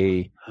reason,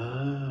 they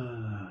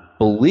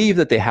believe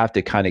that they have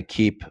to kind of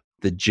keep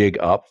the jig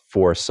up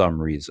for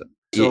some reason.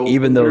 So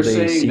even though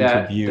they seem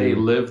that to view they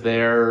live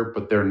there,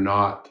 but they're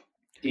not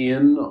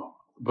in,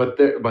 but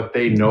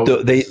they know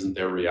that this isn't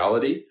their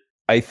reality.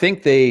 I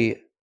think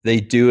they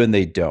do and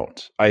they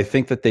don't. I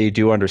think that they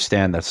do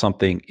understand that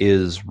something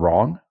is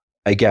wrong.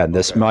 Again,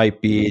 this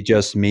might be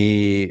just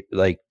me,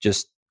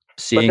 just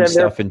seeing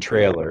stuff in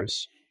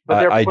trailers.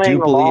 But they're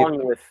playing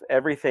along with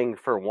everything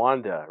for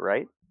Wanda,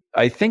 right?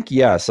 I think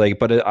yes,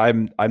 but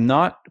I'm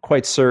not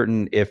quite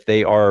certain if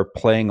they are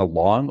playing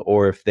along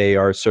or if they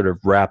are sort of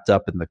wrapped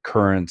up in the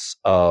currents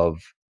of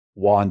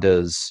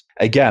Wanda's.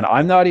 Again,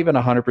 I'm not even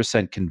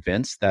 100%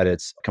 convinced that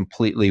it's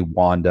completely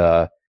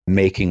Wanda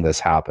making this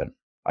happen.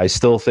 I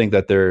still think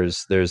that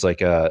there's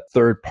like a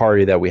third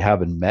party that we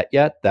haven't met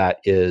yet that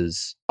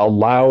is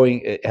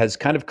has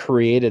kind of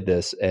created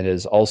this and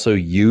is also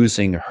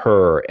using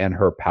her and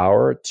her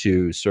power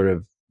to sort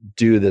of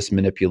do this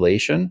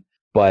manipulation,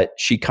 but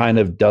she kind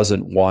of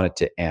doesn't want it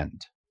to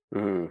end.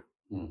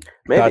 Maybe.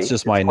 That's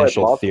just my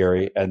initial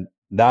theory. And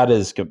that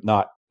is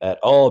not at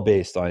all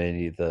based on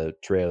any of the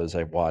trailers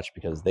I've watched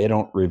because they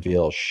don't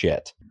reveal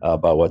shit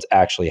about what's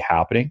actually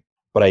happening.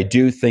 But I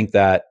do think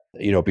that,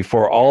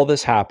 before all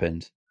this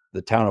happened,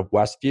 the town of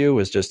Westview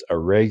was just a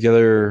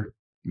regular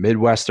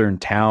Midwestern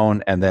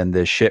town. And then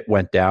this shit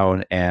went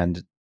down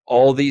and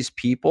all these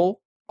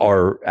people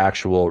are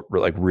actual,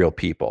 real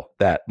people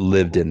that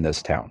lived in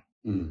this town.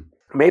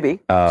 Maybe.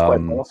 It's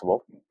quite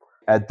possible.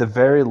 At the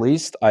very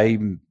least,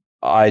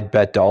 I'd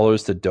bet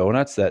dollars to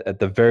donuts that at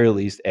the very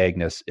least,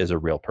 Agnes is a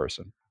real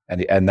person.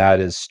 And that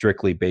is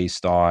strictly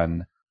based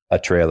on a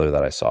trailer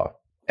that I saw.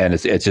 And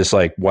it's just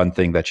like one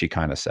thing that she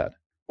kind of said.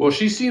 Well,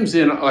 she seems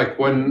in, like,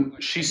 when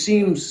she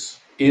seems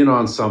in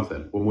on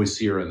something when we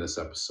see her in this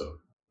episode.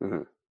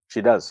 Mm-hmm.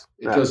 She does.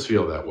 It does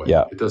feel that way.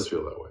 Yeah. It does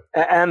feel that way.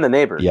 And the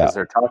neighbor, because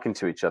they're talking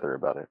to each other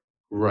about it.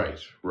 Right.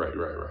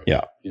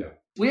 Yeah.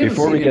 We haven't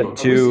Before we get have we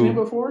seen him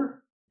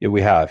before? Yeah,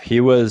 we have. He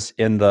was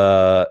in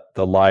the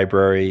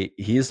library.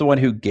 He's the one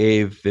who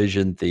gave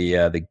Vision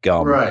the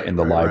gum in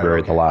the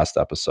library the last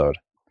episode.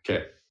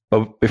 Okay.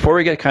 But before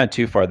we get kind of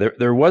too far,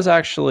 there was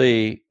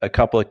actually a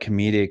couple of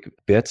comedic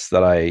bits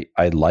that I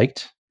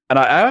liked. And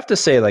I have to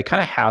say, like,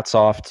 kind of hats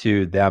off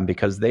to them,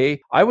 because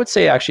I would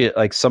say actually,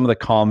 like, some of the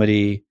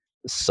comedy,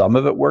 some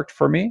of it worked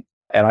for me.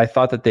 And I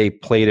thought that they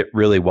played it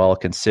really well,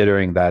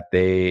 considering that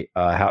they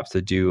have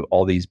to do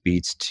all these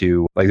beats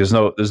to, like, there's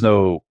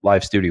no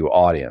live studio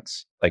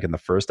audience like in the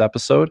first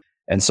episode.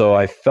 And so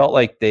I felt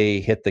like they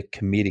hit the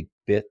comedic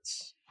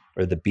bits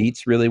or the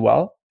beats really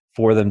well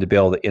for them to be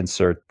able to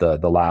insert the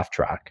laugh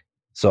track.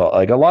 So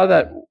like a lot of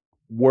that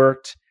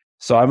worked.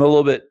 So I'm a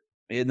little bit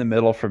in the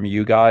middle from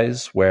you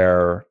guys,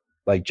 where,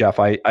 like, Geoff,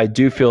 I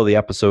do feel the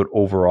episode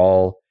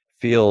overall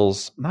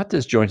feels not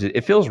disjointed.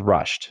 It feels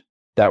rushed,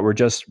 that we're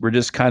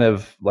just kind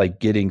of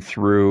like getting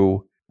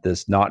through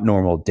this not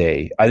normal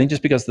day. I think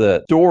just because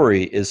the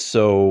story is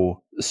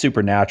so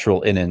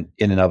supernatural in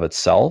and of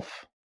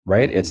itself,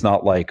 right? Mm-hmm. It's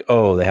not like,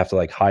 oh, they have to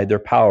like hide their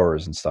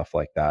powers and stuff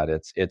like that.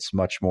 It's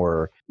much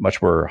more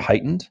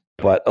heightened.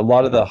 But a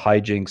lot of the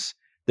hijinks,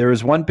 there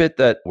was one bit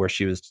where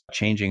she was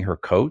changing her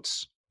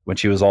coats when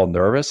she was all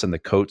nervous, and the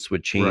coats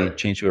would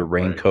change to a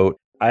raincoat.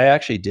 Right. I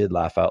actually did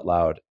laugh out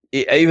loud.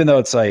 Even though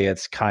it's like,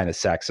 it's kind of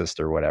sexist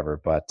or whatever,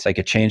 but like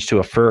it changed to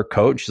a fur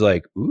coat. And she's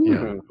like,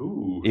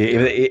 ooh,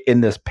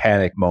 in this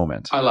panic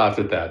moment. I laughed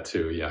at that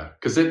too. Yeah.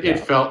 Cause it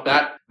felt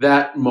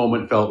that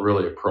moment felt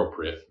really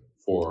appropriate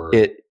for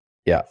it.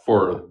 Yeah.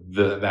 For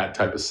that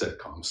type of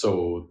sitcom.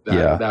 So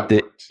that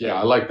worked. Yeah.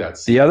 I like that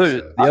scene.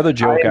 The other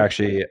joke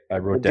actually I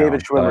wrote down.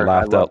 David Schwimmer, I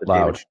laughed out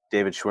loud.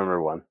 David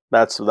Schwimmer one.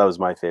 That was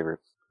my favorite.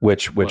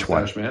 Which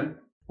one? Man?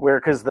 Where,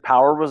 because the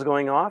power was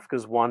going off,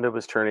 because Wanda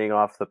was turning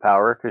off the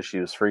power because she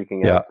was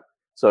freaking out.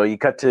 So you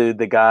cut to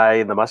the guy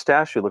in the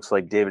mustache who looks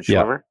like David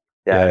Schwimmer.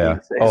 Yeah.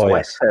 His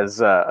wife says,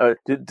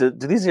 do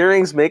these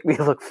earrings make me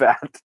look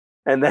fat?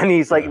 And then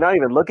he's like, not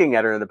even looking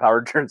at her, and the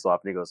power turns off,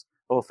 and he goes,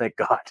 oh, thank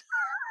God.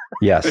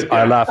 Yes,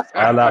 I laughed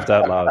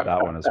out loud at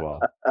that one as well.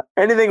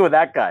 Anything with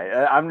that guy.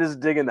 I'm just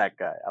digging that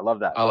guy. I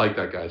love that. I like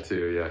that guy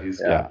too. Yeah, he's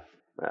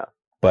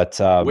But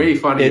way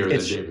funnier than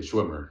David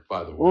Schwimmer,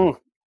 by the way.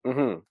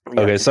 Mm-hmm.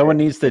 Okay, someone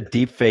needs to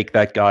deep fake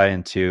that guy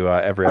into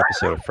every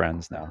episode of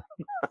Friends now.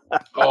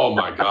 Oh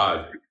my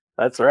God,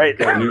 that's right.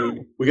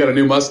 We got a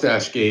new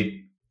mustache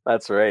gate.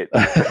 That's right.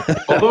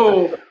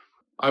 Although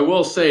I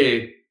will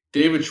say,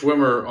 David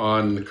Schwimmer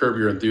on Curb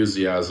Your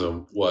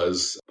Enthusiasm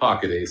was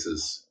pocket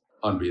aces,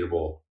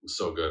 unbeatable. It was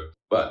so good.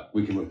 But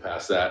we can move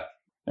past that.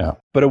 Yeah,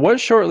 but it was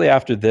shortly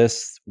after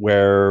this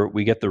where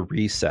we get the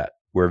reset,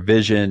 where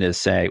Vision is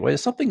saying, well,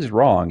 something's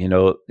wrong.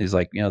 He's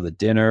like, the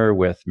dinner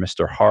with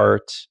Mr.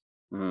 Hart.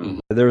 Mm.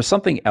 There was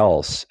something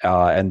else.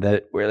 And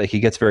that where like he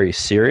gets very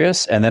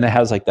serious, and then it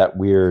has like that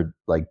weird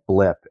like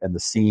blip, and the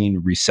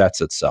scene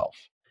resets itself.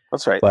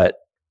 That's right. But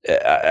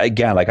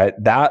again, like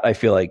I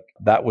feel like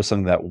that was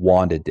something that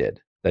Wanda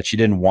did, that she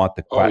didn't want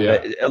the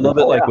a little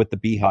bit like with the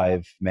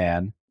Beehive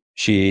Man.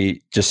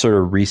 She just sort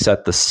of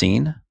reset the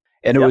scene.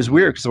 And it was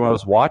weird because when I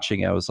was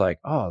watching it, I was like,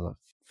 oh, the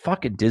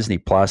fucking Disney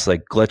Plus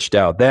like glitched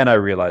out. Then I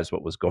realized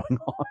what was going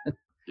on.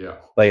 Yeah,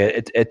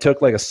 like it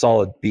took like a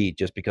solid beat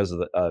just because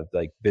of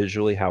like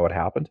visually how it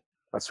happened.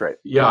 That's right.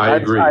 Yeah, I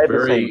agree.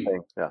 Very.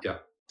 Yeah,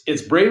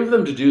 it's brave of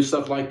them to do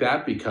stuff like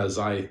that, because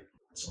I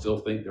still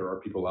think there are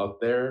people out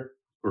there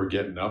who are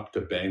getting up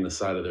to bang the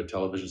side of their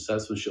television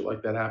sets when shit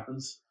like that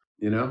happens.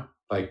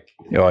 Like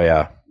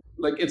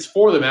it's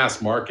for the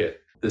mass market,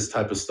 this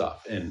type of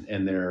stuff, and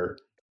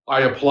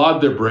I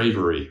applaud their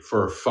bravery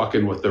for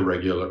fucking with the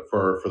regular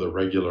for the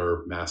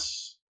regular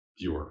mass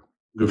viewer.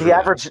 The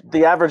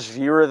average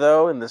viewer,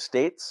 though, in the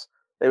States,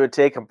 they would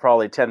take them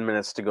probably 10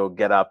 minutes to go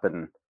get up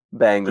and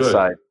bang the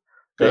side.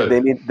 They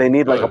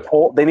need like a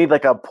pole. They need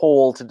like a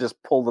pole to just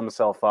pull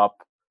themselves up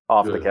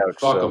off the couch.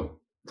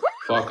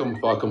 Fuck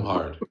them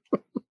hard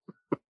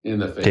in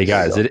the face. Hey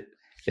guys, it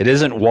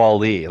isn't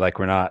Wall-E. Like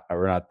we're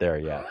not there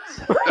yet.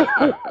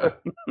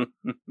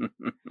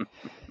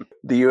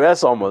 The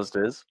U.S. almost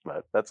is,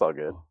 but that's all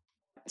good.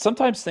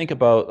 Sometimes think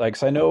about, like,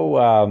 'cause I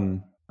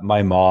know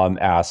my mom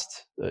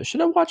asked, should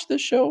I watch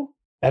this show?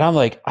 And I'm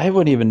like, I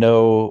wouldn't even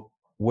know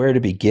where to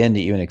begin to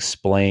even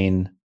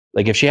explain.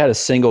 Like, if she had a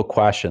single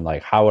question,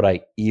 like, how would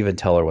I even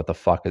tell her what the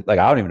fuck? Like,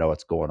 I don't even know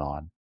what's going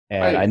on.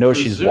 And I know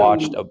she's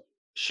watched.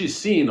 She's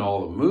seen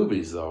all the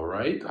movies, though,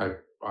 right?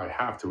 I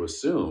have to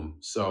assume.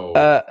 So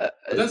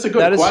that's a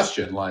good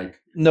question.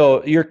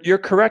 No, you're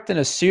correct in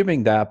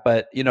assuming that,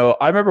 but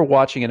I remember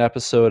watching an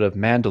episode of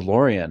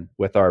Mandalorian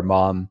with our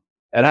mom,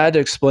 and I had to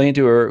explain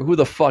to her who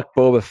the fuck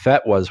Boba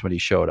Fett was when he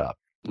showed up.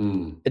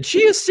 And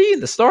she has seen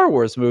the Star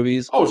Wars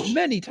movies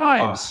many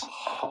times.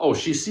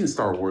 She's seen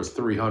Star Wars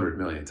 300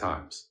 million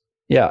times.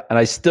 Yeah, and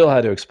I still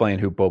had to explain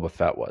who Boba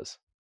Fett was.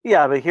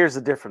 Yeah, but here's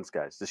the difference,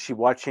 guys. Is she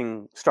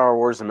watching Star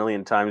Wars a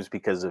million times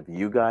because of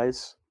you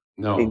guys?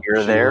 No, and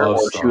you're she there,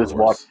 loves or Star she was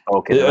Wars.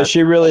 watching? Okay,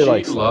 She really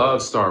likes She Star Wars.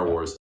 loves Star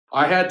Wars.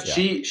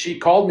 She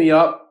called me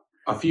up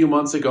a few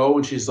months ago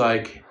and she's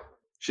like,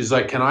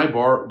 can I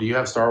borrow? Do you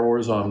have Star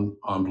Wars on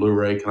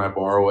Blu-ray? Can I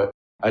borrow it?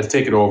 I'd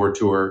take it over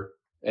to her,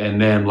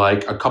 and then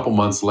like a couple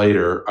months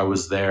later, I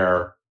was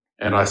there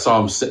and I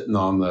saw him sitting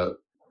on the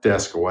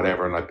desk or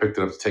whatever, and I picked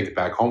it up to take it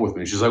back home with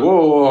me. She's like, whoa,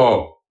 whoa,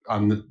 whoa.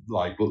 I'm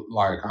like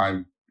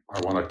I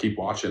want to keep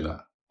watching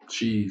that.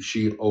 She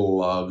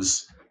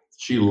loves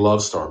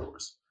Star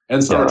Wars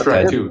and Star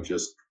Trek too.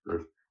 Just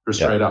for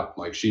straight up,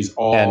 like she's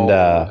all over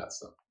that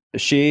stuff.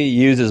 She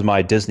uses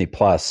my Disney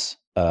Plus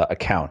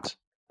account,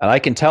 and I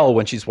can tell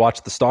when she's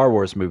watched the Star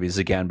Wars movies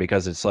again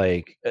because it's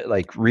like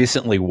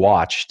recently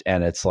watched,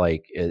 and it's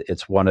like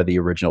it's one of the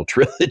original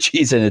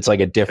trilogies, and it's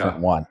like a different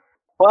one.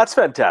 Well, that's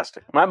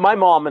fantastic. My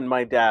mom and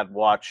my dad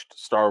watched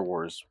Star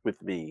Wars with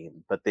me,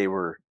 but it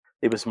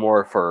was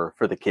more for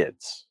the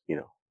kids. You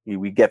know,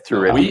 we get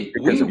through it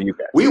because of you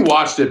guys. We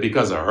watched it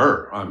because of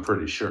her. I'm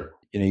pretty sure.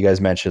 You know, you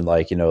guys mentioned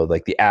like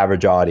the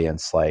average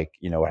audience, like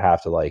would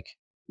have to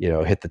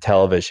hit the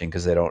television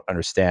because they don't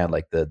understand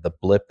like the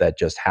blip that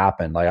just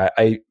happened. Like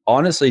I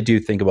honestly do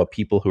think about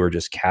people who are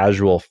just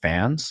casual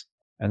fans,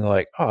 and they're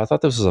like, oh, I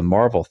thought this was a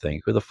Marvel thing.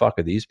 Who the fuck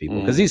are these people?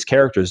 Because these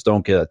characters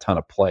don't get a ton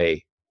of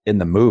play in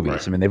the movies.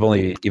 Right. I mean, they've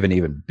only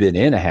even been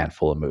in a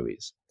handful of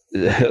movies.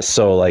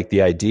 So like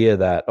the idea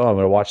that, oh, I'm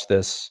going to watch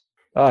this.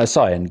 Oh, I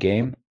saw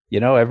Endgame.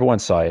 Everyone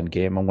saw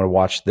Endgame. I'm going to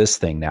watch this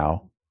thing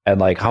now.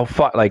 And like how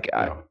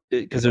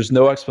because there's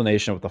no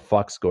explanation of what the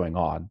fuck's going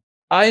on.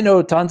 I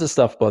know tons of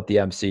stuff about the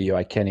MCU.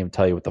 I can't even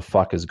tell you what the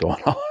fuck is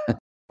going on.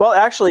 Well,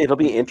 actually, it'll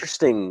be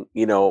interesting.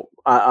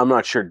 I'm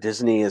not sure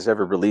Disney has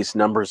ever released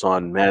numbers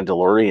on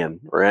Mandalorian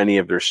or any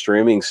of their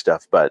streaming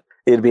stuff, but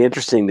it'd be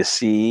interesting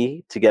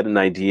to get an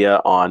idea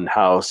on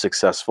how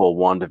successful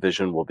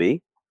WandaVision will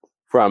be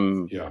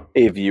from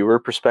a viewer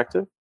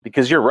perspective.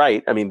 Because you're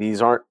right. I mean,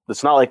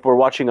 it's not like we're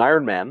watching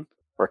Iron Man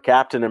or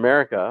Captain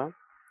America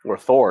or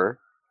Thor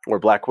or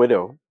Black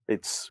Widow.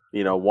 It's,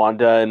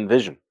 Wanda and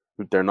Vision.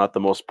 They're not the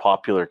most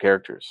popular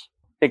characters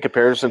in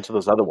comparison to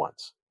those other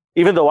ones.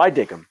 Even though I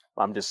dig them.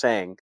 I'm just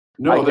saying.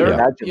 No,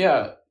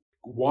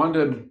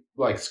 Wanda,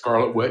 like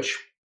Scarlet Witch,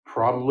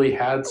 probably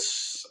had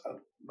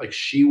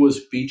she was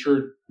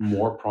featured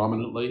more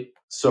prominently.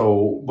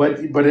 So, but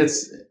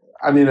it's,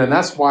 I mean, and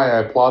that's why I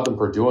applaud them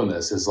for doing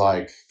this. Is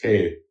like,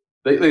 okay,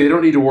 they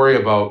don't need to worry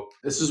about.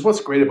 This is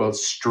what's great about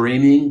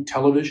streaming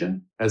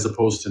television as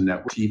opposed to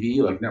network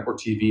TV. Like network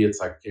TV, it's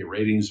like, okay,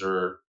 ratings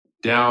are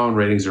down,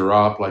 ratings are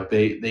up. Like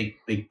they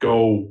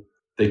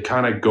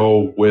kind of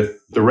go with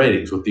the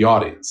ratings, with the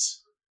audience.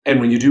 And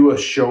when you do a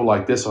show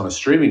like this on a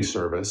streaming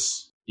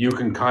service, you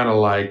can kind of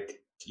like,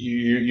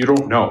 you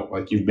don't know.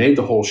 Like you've made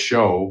the whole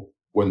show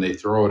when they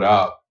throw it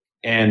up,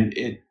 and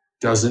it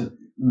doesn't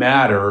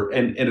matter.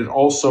 And it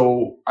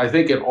also, I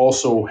think it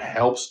also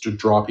helps to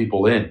draw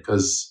people in,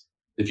 because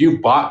if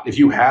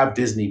you have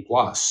Disney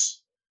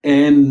Plus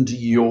and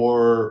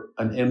you're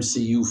an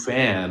MCU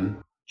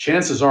fan,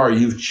 chances are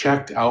you've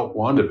checked out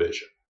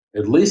WandaVision,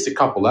 at least a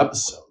couple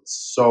episodes.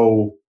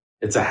 So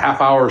it's a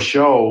half-hour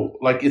show.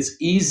 Like it's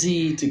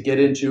easy to get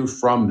into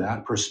from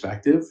that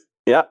perspective.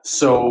 Yeah.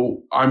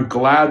 So I'm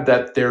glad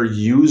that they're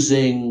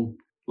using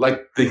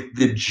like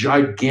the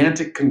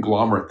gigantic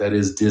conglomerate that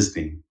is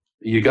Disney.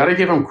 You got to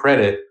give them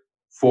credit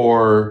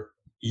for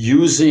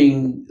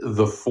using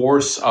the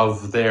force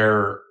of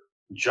their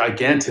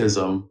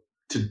gigantism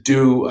to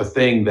do a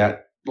thing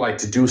that, like,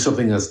 to do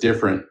something that's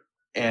different,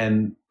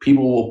 and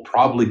people will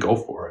probably go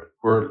for it,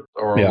 or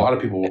a lot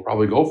of people will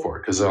probably go for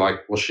it because they're like,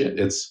 well, shit,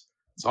 it's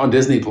on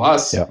Disney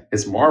Plus. Yeah.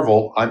 It's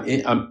Marvel. I'm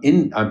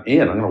in. I'm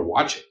going to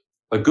watch it.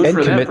 Like, good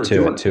for them for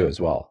doing it too as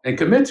well. And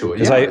commit to it.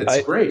 Yeah,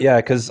 it's great. Yeah,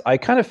 because I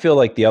kind of feel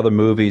like the other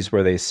movies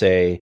where they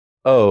say,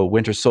 oh,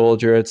 Winter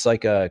Soldier, it's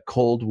like a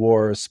Cold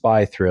War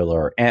spy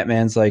thriller.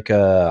 Ant-Man's like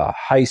a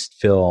heist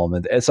film.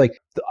 And it's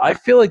like, I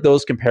feel like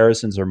those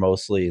comparisons are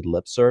mostly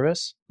lip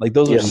service. Like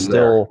those are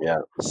still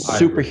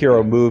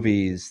superhero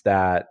movies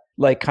that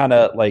like kind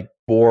of like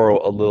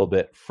borrow a little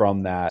bit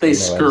from that. They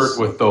skirt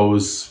with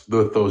those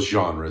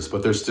genres,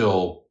 but they're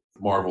still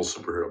Marvel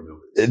superhero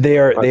movies. They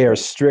are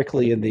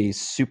strictly in the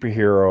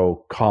superhero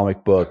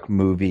comic book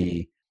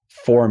movie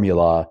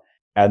formula.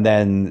 And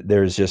then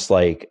there's just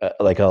like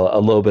a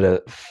little bit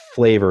of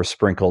flavor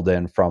sprinkled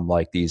in from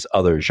like these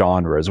other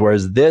genres,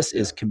 whereas this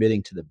is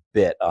committing to the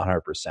bit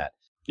 100%.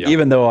 Yeah.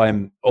 Even though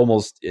I'm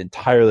almost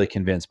entirely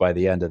convinced by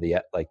the end of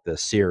the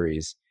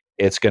series,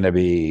 it's going to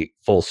be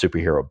full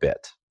superhero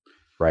bit,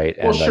 right?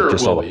 Well, and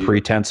just all the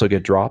pretense will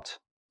get dropped.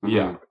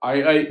 Yeah,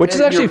 which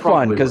is actually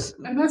fun because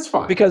that's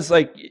fun because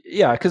I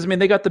mean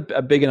they got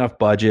a big enough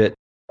budget.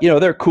 You know,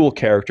 they're cool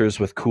characters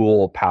with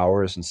cool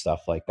powers and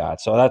stuff like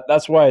that. So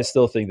that's why I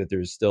still think that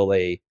there's still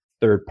a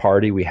third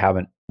party we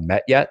haven't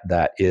met yet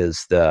that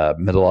is the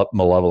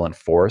malevolent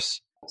force,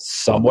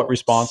 somewhat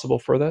responsible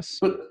for this.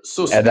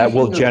 And that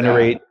will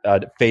generate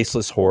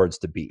faceless hordes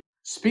to beat.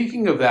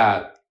 Speaking of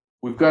that,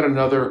 we've got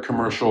another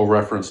commercial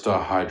reference to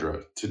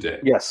Hydra today.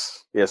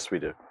 Yes, we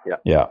do.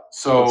 Yeah.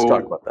 So let's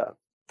talk about that.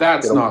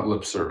 That's not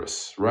lip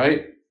service,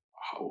 right?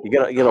 You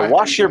gotta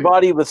wash your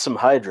body with some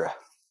Hydra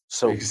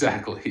soap.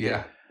 Exactly.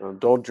 Yeah.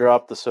 Don't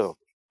drop the soap.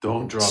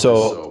 Don't drop the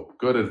soap.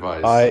 Good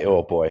advice.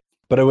 Oh boy.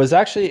 But it was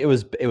actually it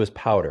was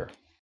powder.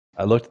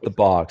 I looked at the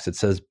box. It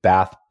says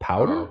bath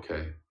powder. Oh,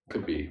 okay.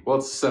 Could be. Well,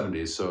 it's the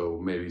 70s, so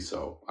maybe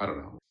so. I don't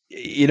know.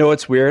 You know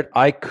what's weird?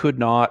 I could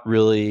not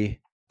really.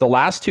 The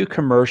last two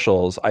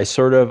commercials, I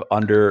sort of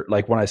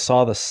when I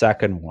saw the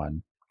second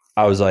one,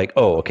 I was like,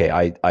 oh, okay,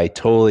 I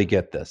totally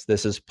get this.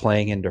 This is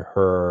playing into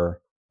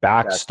her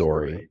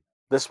backstory.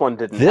 This one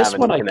didn't have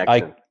any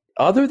connection.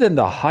 Other than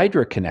the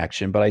Hydra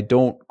connection, but I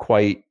don't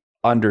quite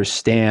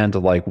understand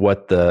like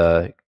what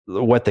the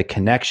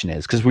connection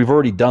is, because we've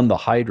already done the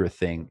Hydra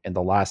thing in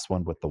the last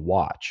one with the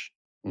watch.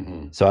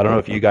 Mm-hmm. So I don't know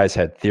if you guys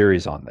had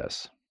theories on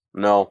this.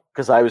 No,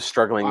 because I was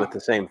struggling with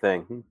the same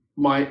thing.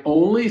 My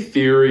only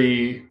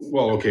theory,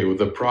 with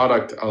the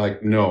product,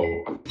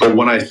 no. But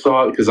when I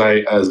saw it, because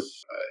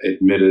as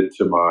admitted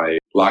to my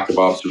lack of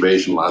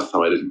observation last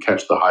time, I didn't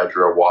catch the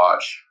Hydra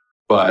watch.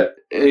 But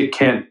it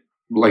can't,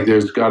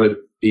 there's got to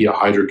be a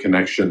Hydra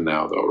connection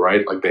now, though,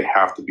 right? Like, they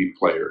have to be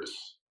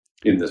players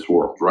in this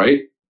world,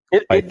 right?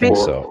 I think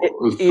so.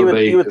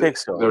 You would think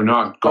so. They're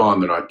not gone,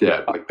 they're not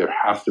dead. Like, there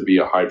has to be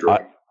a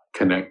Hydra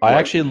connect. I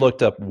actually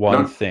looked up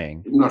one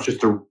thing. Not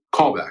just a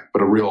callback,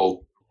 but a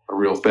real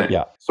thing.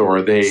 Yeah. So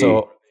are they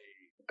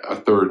a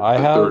third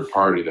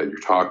party that you're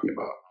talking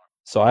about?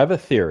 So I have a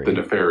theory. The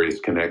nefarious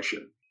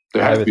connection.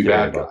 There has to be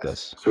bad guys.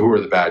 This. So who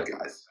are the bad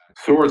guys?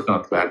 Sword's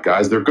not the bad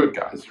guys. They're good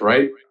guys,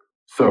 right?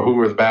 So who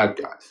are the bad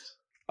guys?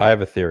 I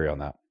have a theory on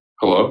that.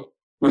 Hello?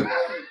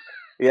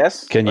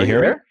 Yes? Can you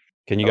hear me?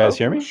 Can you guys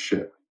hear me?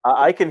 Shit.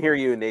 I can hear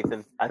you,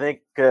 Nathan. I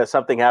think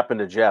something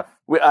happened to Geoff.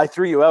 I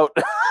threw you out.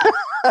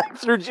 I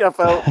threw Geoff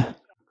out.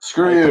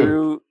 Screw you.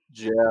 Threw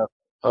Geoff.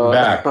 I'm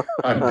back.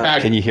 I'm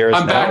back. Can you hear us?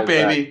 I'm back,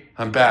 baby.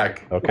 I'm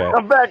back. Okay.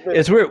 I'm back. Baby.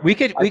 It's weird. We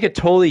could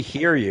totally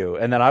hear you,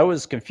 and then I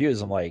was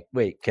confused. I'm like,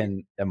 wait,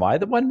 am I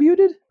the one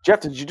muted?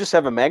 Geoff, did you just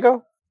have a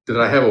mango? Did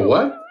I have a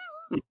what?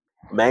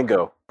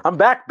 Mango. I'm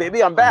back,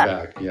 baby. I'm back.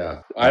 I'm back.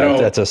 Yeah. I don't.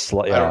 That's a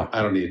slight. Yeah.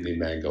 I don't need any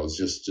mangoes.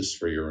 Just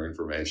for your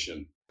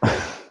information.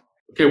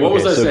 Okay. What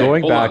was I saying?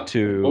 Going back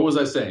to what was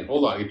I saying?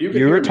 Hold on. If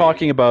you were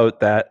talking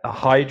about that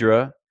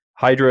Hydra.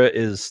 Hydra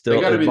is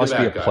still. It must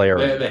be a player.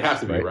 They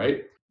have to be,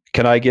 right?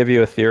 Can I give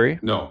you a theory?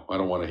 No, I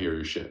don't want to hear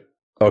your shit.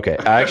 Okay,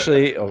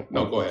 actually...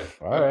 no, go ahead.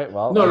 All right,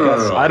 well...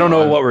 No. I don't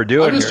know what we're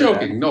doing. I'm just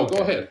joking. No, go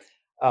ahead.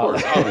 Of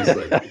course,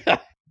 obviously.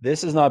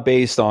 This is not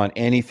based on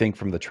anything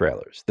from the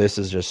trailers. This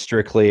is just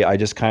strictly... I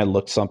just kind of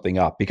looked something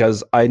up,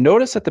 because I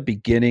noticed at the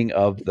beginning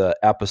of the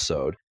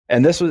episode,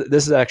 and this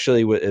is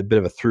actually a bit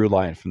of a through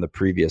line from the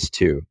previous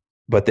two,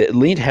 but it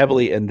leaned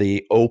heavily in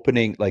the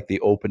opening,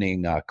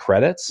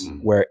 credits,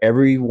 where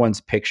everyone's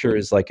picture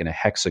is like in a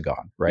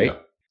hexagon, right? Yeah.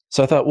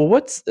 So I thought, well,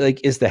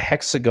 is the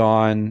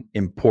hexagon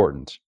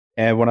important?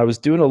 And when I was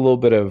doing a little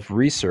bit of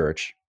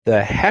research,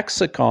 the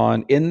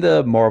hexagon in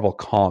the Marvel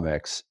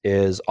comics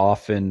is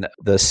often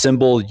the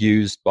symbol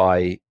used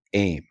by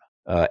AIM,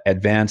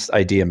 Advanced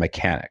Idea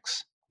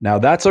Mechanics. Now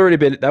that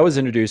was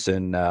introduced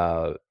in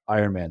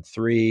Iron Man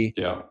 3.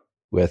 Yeah.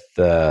 With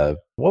what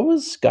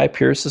was Guy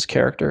Pearce's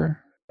character?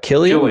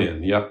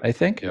 Killian, yep. I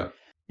think. Yeah.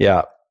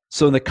 Yeah.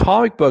 So in the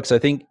comic books, I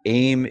think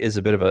AIM is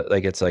a bit of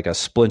it's like a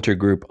splinter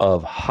group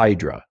of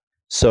Hydra.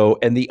 So,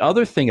 and the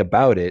other thing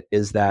about it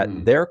is that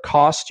their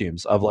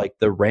costumes of like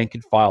the rank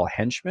and file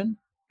henchmen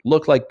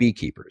look like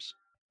beekeepers.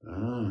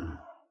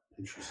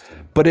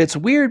 Interesting. But it's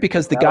weird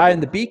because the guy in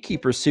the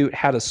beekeeper suit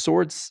had a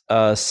sword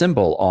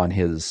symbol on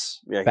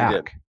his back. He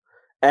did.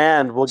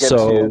 And we'll get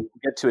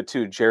to it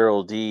too.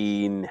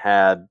 Geraldine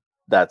had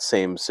that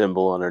same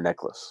symbol on her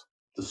necklace.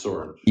 The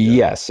sword. Yeah.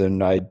 Yes,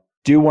 and I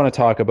do want to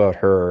talk about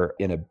her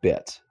in a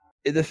bit.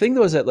 The thing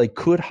though is that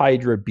could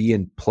Hydra be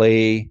in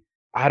play?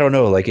 I don't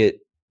know.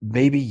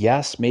 Maybe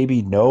yes,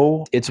 maybe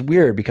no. It's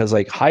weird because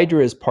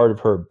Hydra is part of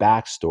her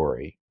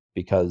backstory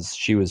because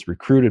she was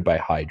recruited by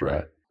Hydra,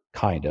 right.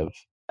 Kind of.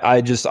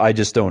 I just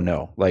don't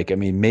know.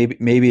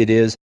 Maybe it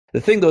is. The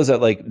thing though is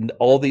that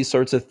all these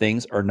sorts of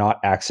things are not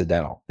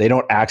accidental. They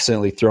don't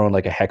accidentally throw in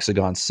a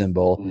hexagon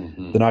symbol.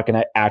 Mm-hmm. They're not going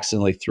to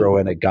accidentally throw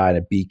in a guy in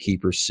a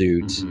beekeeper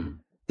suit. Mm-hmm.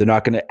 They're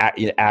not going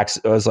to I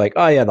was like,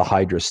 oh yeah, the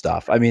Hydra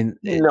stuff. I mean,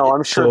 no,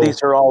 I'm sure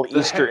these are all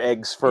Easter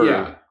eggs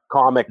for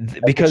comic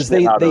because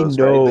they know,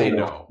 right? They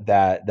know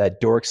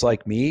that dorks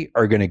like me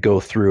are going to go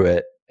through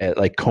it,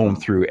 comb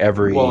through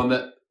every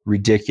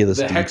ridiculous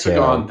the detail.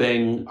 Hexagon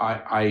thing.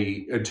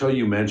 I until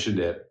you mentioned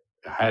it,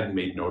 I hadn't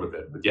made note of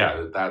it, but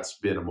yeah, that's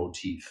been a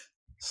motif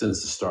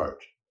since the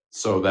start.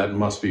 So that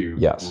must be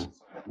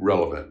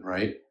relevant,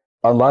 right?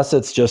 Unless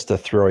it's just to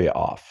throw you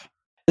off.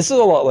 This is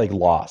a lot like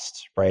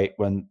Lost, right?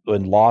 When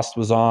Lost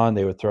was on,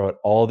 they would throw out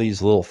all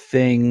these little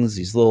things,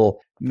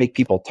 make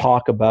people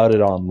talk about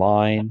it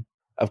online.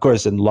 Of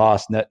course, in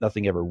Lost,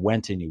 nothing ever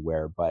went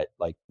anywhere, but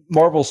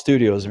Marvel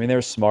Studios, I mean,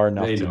 they're smart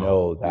enough to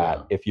know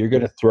that if you're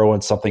going to throw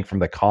in something from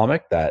the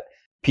comic that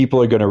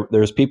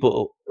there's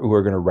people who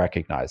are gonna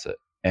recognize it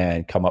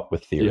and come up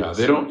with theories. Yeah,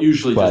 they don't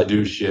usually just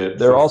do shit.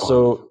 They're for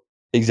also fun.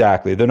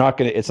 exactly. They're not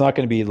gonna. It's not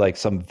gonna be like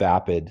some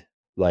vapid,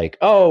 like,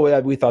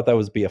 oh, we thought that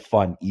would be a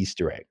fun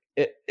Easter egg.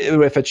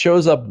 If it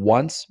shows up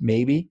once,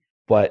 maybe,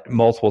 but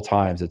multiple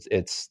times,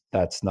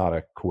 that's not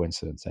a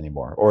coincidence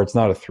anymore, or it's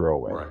not a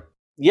throwaway. Right.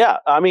 Yeah,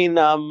 I mean,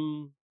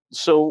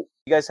 so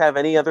you guys have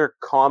any other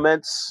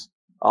comments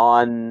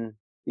on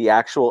the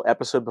actual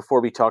episode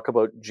before we talk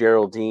about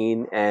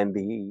Geraldine and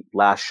the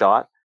last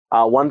shot?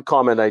 One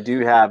comment I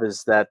do have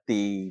is that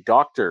the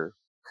doctor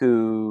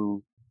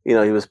who, he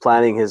was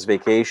planning his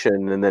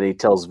vacation, and then he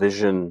tells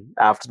Vision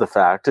after the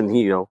fact, and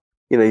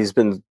he's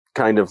been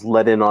kind of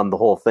let in on the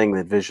whole thing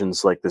that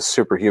Vision's like this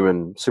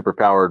superhuman,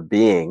 superpowered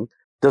being.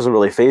 Doesn't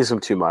really faze him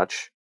too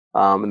much.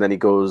 And then he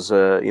goes,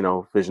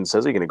 Vision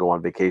says, "Are you going to go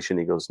on vacation?"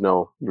 He goes,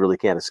 "No, you really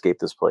can't escape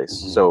this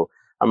place." Mm-hmm. So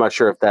I'm not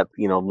sure if that,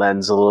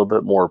 lends a little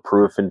bit more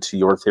proof into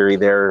your theory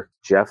there,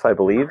 Geoff, I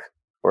believe.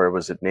 Or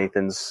was it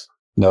Nathan's?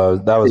 No,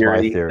 that was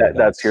my theory.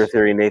 That's your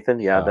theory,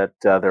 Nathan? Yeah. That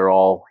they're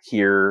all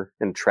here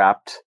and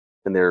trapped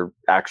in their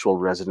actual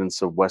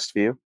residence of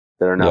Westview,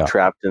 that are now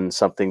trapped in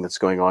something that's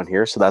going on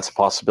here. So that's a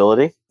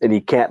possibility. And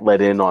you can't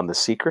let in on the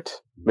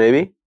secret,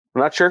 maybe.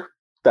 I'm not sure.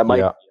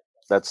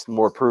 That's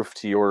more proof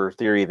to your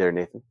theory there,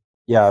 Nathan.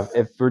 Yeah,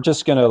 if we're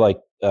just going to, like,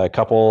 a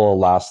couple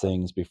last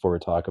things before we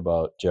talk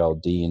about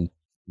Geraldine.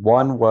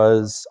 One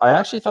was, I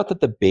actually thought that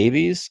the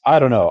babies, I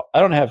don't know, I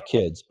don't have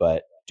kids,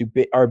 but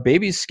are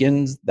babies'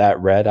 skins that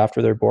red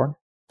after they're born?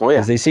 Oh, yeah.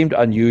 Because they seemed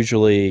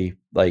unusually,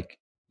 like,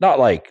 not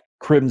like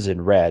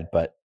crimson red,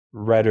 but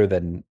redder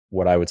than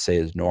what I would say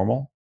is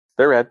normal.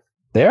 They're red.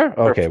 They're?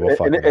 Okay, well,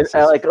 fuck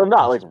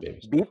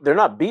it. They're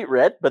not beet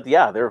red, but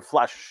yeah, they're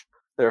flush.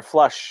 They're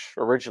flush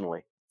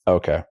originally.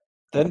 Okay.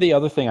 Then the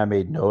other thing I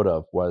made note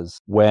of was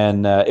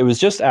when it was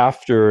just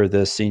after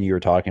the scene you were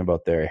talking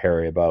about there,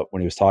 Harry, about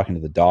when he was talking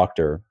to the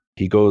doctor.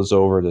 He goes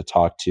over to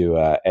talk to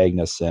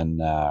Agnes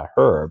and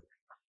Herb.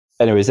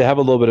 Anyways, they have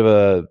a little bit of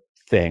a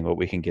thing, what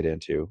we can get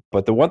into.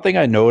 But the one thing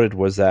I noted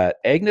was that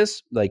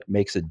Agnes, like,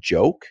 makes a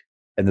joke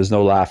and there's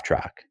no laugh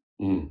track.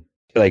 Mm.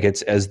 Like,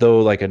 it's as though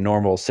like a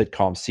normal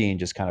sitcom scene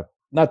just kind of,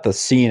 not the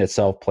scene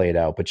itself played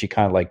out, but she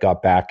kind of like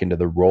got back into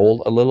the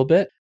role a little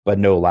bit, but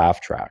no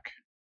laugh track.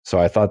 So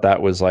I thought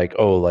that was like,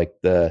 oh, like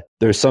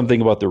there's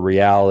something about the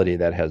reality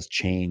that has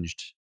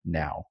changed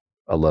now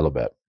a little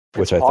bit,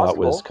 which I thought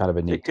was kind of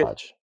a neat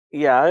touch.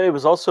 Yeah, it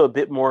was also a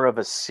bit more of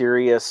a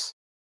serious.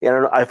 I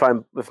don't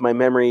know if my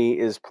memory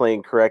is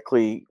playing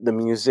correctly. The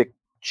music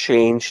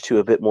changed to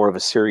a bit more of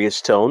a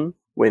serious tone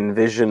when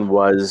Vision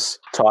was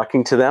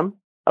talking to them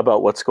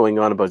about what's going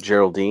on about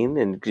Geraldine,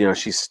 and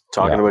she's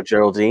talking about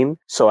Geraldine.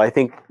 So I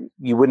think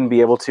you wouldn't be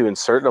able to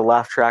insert a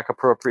laugh track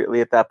appropriately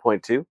at that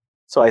point too.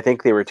 So I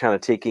think they were kind of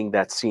taking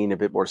that scene a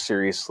bit more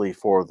seriously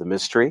for the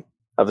mystery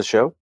of the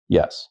show.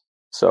 Yes.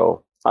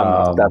 So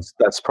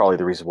that's probably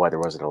the reason why there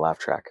wasn't a laugh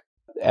track.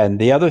 And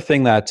the other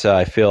thing that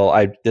I feel,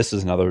 this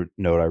is another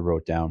note I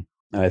wrote down,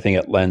 and I think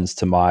it lends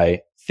to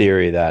my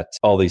theory that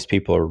all these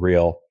people are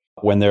real.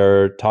 When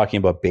they're talking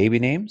about baby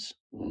names,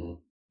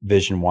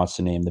 Vision wants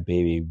to name the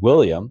baby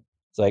William.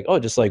 It's like, oh,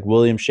 just like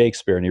William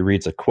Shakespeare. And he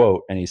reads a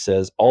quote and he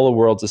says, "All the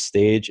world's a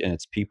stage and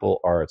its people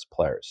are its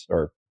players,"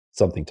 or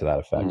something to that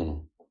effect.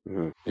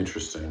 Mm-hmm.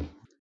 Interesting.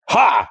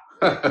 Ha!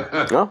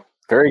 No,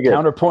 very good.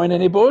 Counterpoint,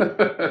 anybody?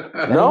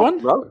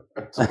 No,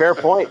 it's a fair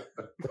point.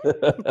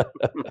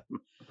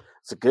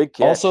 It's a good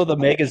catch. Also, the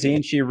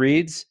magazine she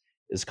reads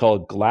is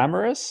called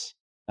Glamorous,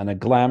 and a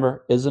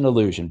glamour is an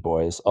illusion,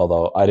 boys.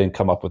 Although I didn't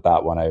come up with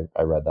that one.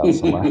 I read that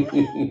somewhere.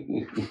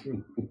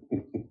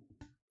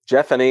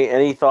 Geoff,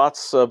 any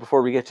thoughts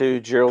before we get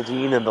to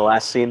Geraldine and the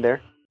last scene there?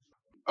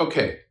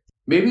 Okay,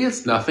 maybe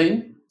it's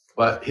nothing,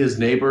 but his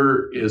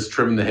neighbor is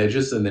trimming the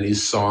hedges and then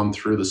he's sawn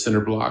through the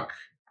cinder block.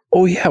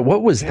 Oh, yeah.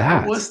 What was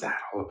that? What was that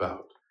all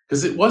about?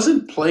 Because it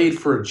wasn't played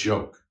for a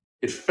joke.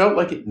 It felt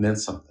like it meant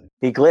something.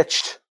 He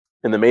glitched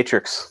in the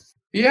Matrix.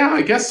 Yeah,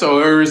 I guess so.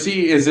 Or is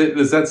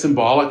that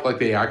symbolic? Like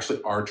they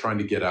actually are trying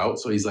to get out?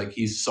 So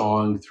he's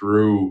sawing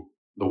through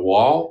the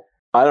wall?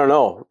 I don't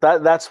know.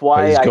 That's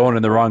why he's going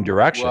in the wrong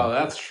direction. Well,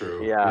 that's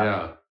true.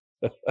 Yeah.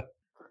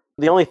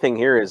 The only thing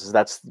here is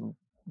that's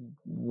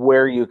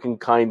where you can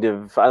kind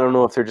of, I don't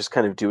know if they're just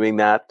kind of doing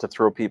that to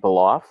throw people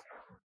off.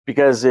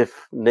 Because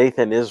if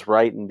Nathan is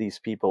right and these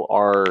people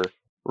are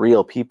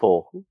real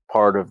people,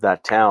 part of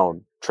that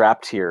town,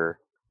 trapped here,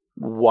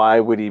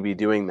 why would he be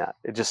doing that?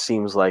 It just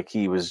seems like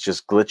he was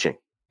just glitching.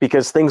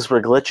 Because things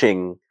were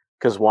glitching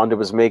because Wanda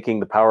was making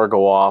the power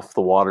go off,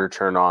 the water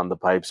turn on, the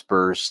pipes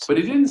burst. But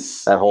he didn't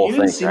seem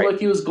like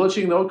he was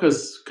glitching, though,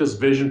 because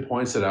Vision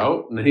points it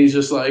out, and he's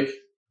just like,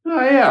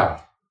 oh,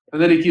 yeah.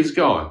 And then he keeps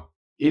going.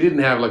 He didn't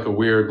have like a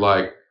weird,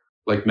 like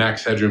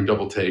Max Headroom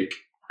double take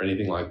or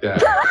anything like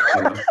that.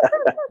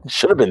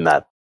 Should have been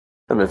that.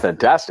 That would have been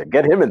fantastic.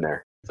 Get him in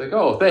there. It's like,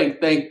 oh,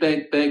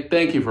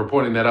 thank you for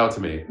pointing that out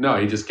to me. No,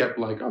 he just kept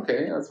like,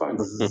 okay, that's fine.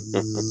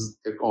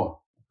 Keep going.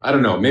 I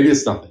don't know. Maybe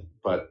it's nothing,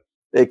 but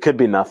it could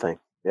be nothing.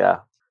 Yeah.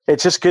 It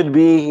just could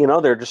be,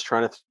 they're just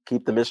trying to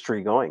keep the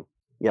mystery going.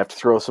 you have to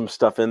throw some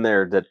stuff in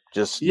there that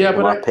just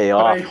will not pay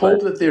off. I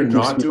hope that they're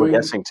not doing.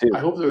 Guessing too. I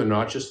hope that they're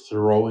not just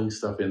throwing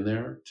stuff in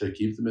there to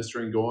keep the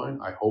mystery going.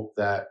 I hope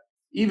that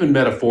even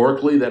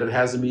metaphorically that it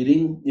has a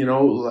meaning. You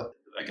know,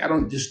 like I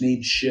don't just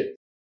need shit.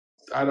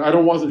 I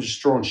don't want them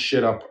just throwing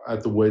shit up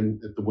at the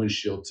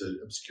windshield to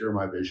obscure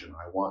my vision.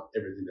 I want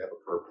everything to have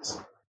a purpose.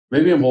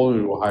 Maybe I'm holding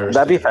it to a higher standard.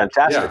 That'd be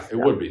fantastic. Yeah,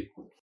 it would be.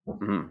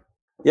 Mm-hmm.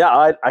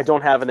 Yeah, I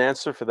don't have an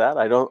answer for that.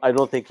 I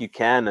don't think you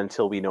can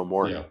until we know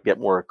more, get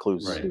more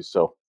clues. Right.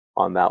 So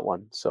on that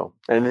one. So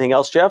anything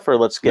else, Geoff, or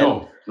let's get.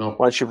 No. Why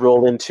don't you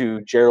roll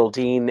into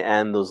Geraldine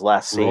and those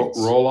last scenes?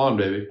 Roll on,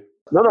 baby.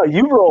 No,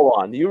 you roll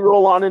on. You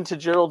roll on into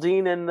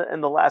Geraldine and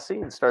the last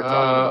scene. Start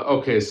talking.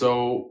 Okay,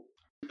 so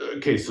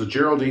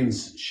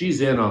Geraldine's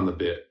she's in on the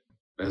bit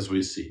as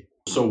we see.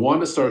 So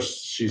Wanda starts.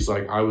 She's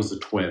like, I was a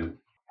twin,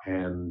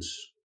 and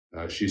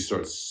she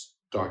starts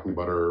talking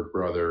about her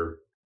brother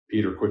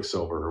Peter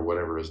Quicksilver or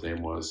whatever his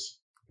name was.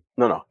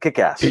 No,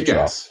 Kick-Ass.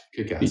 Kick-Ass,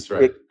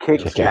 right?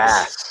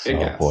 Kick-Ass.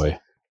 Oh boy.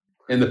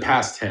 In the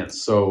past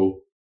tense.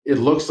 So it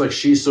looks like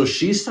she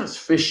starts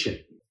fishing,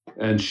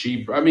 and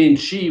she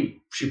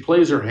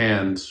plays her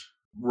hand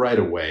right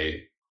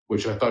away,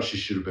 which I thought she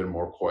should have been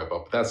more coy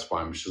about, but that's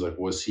fine. She's like,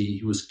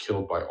 he was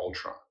killed by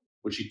Ultron,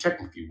 which he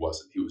technically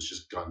wasn't. He was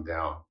just gunned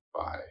down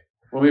by,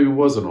 well, maybe it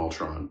was an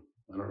Ultron.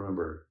 I don't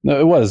remember. No,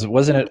 it was.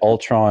 Wasn't it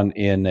Ultron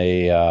in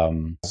a,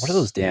 what are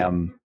those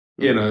damn?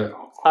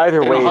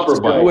 Either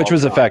way, which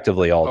was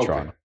effectively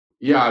Ultron. Okay.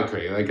 Yeah,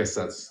 okay. I guess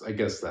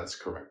that's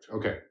correct.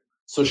 Okay.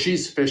 So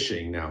she's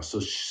fishing now. So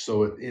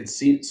it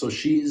seems, so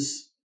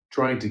she's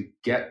trying to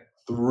get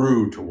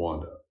through to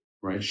Wanda,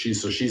 right?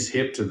 She's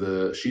hip to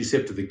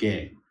the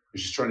game.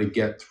 She's trying to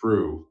get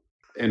through,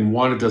 and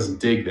Wanda doesn't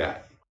dig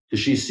that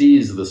because she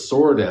sees the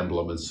sword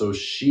emblem, and so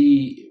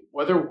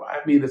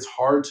it's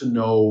hard to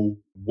know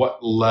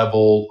what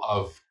level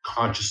of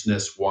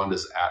consciousness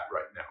Wanda's at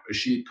right now. Is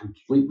she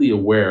completely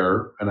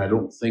aware? And I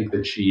don't think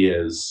that she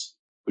is,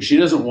 but she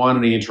doesn't want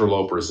any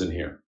interlopers in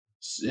here,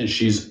 and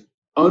she's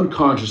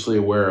unconsciously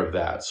aware of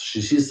that. So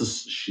she sees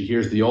this. She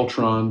hears the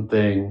Ultron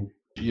thing.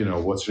 You know,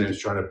 what's her name is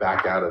trying to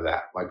back out of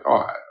that. Like,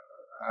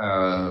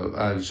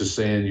 I was just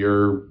saying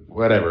you're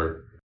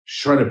whatever.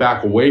 She's trying to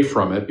back away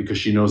from it because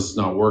she knows it's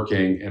not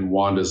working, and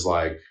Wanda's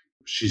like,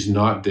 she's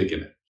not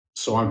digging it.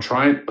 So I'm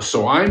trying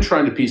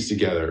to piece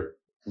together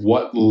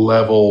what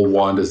level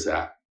Wanda's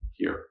at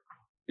here.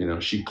 You know,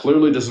 she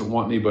clearly doesn't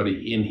want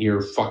anybody in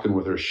here fucking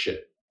with her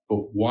shit.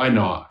 But why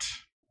not?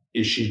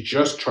 Is she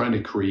just trying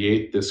to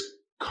create this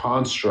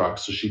construct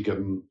so she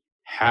can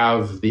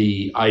have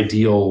the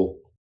ideal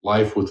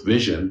life with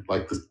Vision,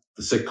 like the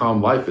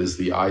sitcom life is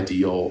the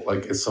ideal,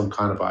 like it's some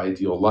kind of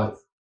ideal life.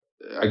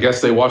 I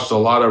guess they watched a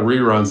lot of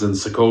reruns in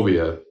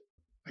Sokovia.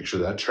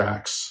 Actually, that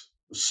tracks.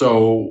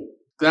 So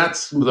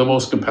that's the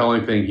most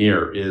compelling thing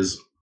here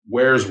is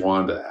where's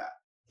Wanda at?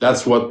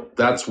 That's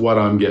what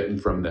I'm getting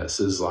from this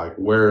is like,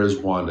 where is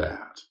Wanda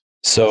at?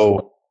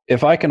 So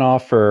if I can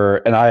offer,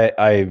 and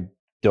I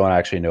don't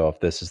actually know if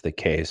this is the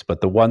case,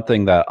 but the one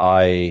thing that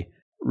I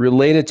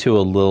related to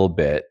a little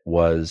bit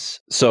was,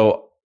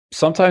 so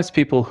sometimes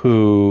people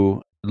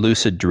who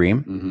lucid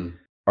dream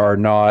are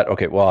not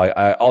okay. Well,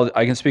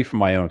 I can speak from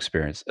my own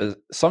experience.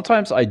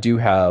 Sometimes I do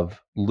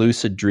have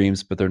lucid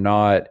dreams, but they're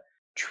not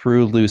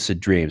true lucid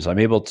dreams. I'm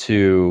able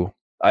to,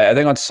 I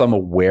think on some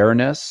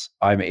awareness,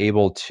 I'm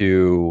able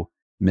to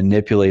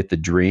manipulate the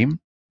dream.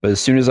 But as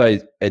soon as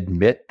I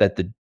admit that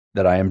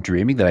I am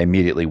dreaming, then I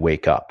immediately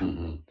wake up.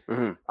 And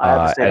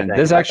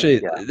this is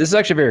actually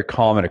a very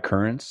common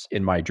occurrence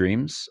in my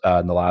dreams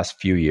in the last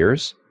few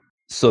years.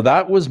 So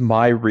that was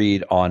my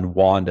read on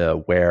Wanda,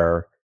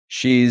 where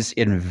she's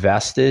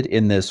invested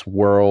in this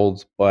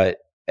world, but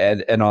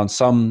and on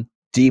some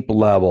deep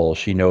level,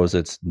 she knows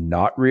it's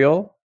not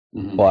real.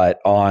 But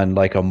on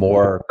like a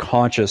more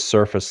conscious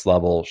surface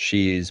level,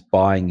 she's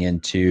buying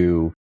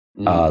into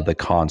the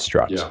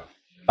construct. Yeah.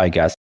 I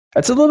guess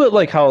it's a little bit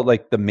like how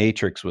like the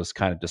Matrix was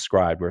kind of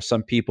described, where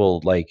some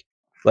people like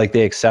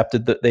they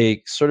accepted that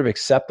they sort of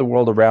accept the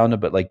world around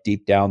them, but like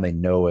deep down they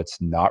know it's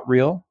not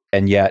real.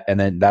 And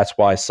then that's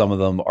why some of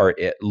them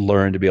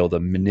learn to be able to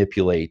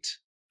manipulate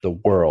the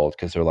world,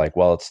 because they're like,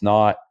 well, it's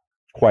not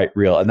quite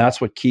real. And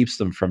that's what keeps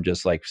them from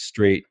just like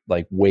straight,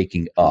 like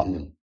waking up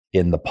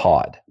in the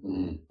pod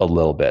a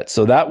little bit.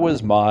 So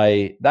that's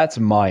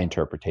my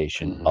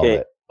interpretation of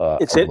it.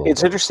 It's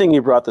interesting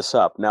you brought this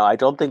up. Now, I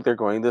don't think they're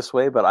going this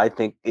way, but I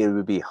think it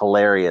would be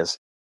hilarious.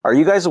 Are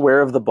you guys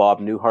aware of the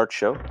Bob Newhart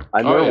show?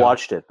 I've never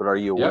watched it, but are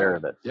you aware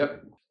of it?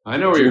 Yep. I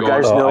know where you're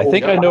going. I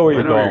think I know where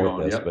you're going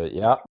with this, but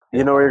yeah.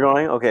 You know where you're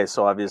going? Okay,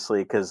 so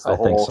obviously, because the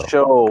whole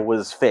show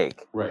was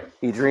fake. Right.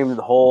 He dreamed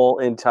the whole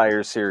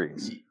entire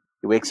series.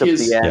 He wakes up at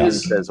the end and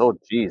says, "Oh,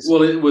 geez."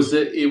 Well, it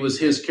was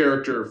his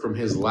character from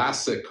his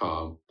last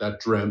sitcom that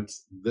dreamt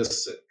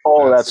this sitcom.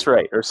 Oh, that's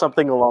right, or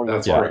something along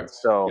those lines.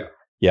 So,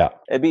 yeah,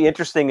 it'd be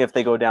interesting if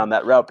they go down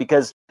that route,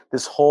 because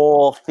this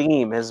whole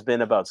theme has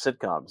been about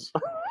sitcoms.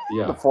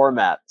 The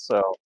format.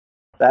 So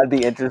that'd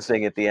be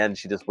interesting. At the end,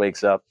 she just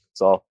wakes up.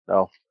 So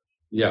no.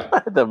 Yeah.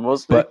 The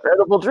most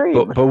incredible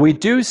dream. But we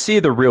do see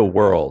the real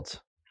world.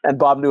 And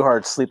Bob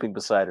Newhart sleeping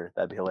beside her.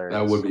 That'd be hilarious.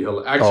 That would be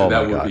hilarious. Actually,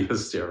 that would be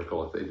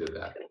hysterical if they did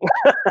that.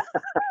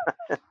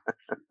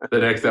 The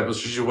next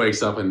episode, she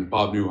wakes up and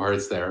Bob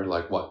Newhart's there.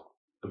 Like, what?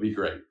 That'd be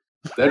great.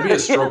 That'd be a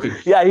stroke of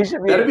he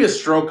should be. That'd be a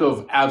stroke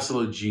of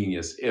absolute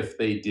genius if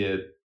they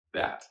did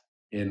that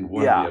in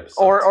one of the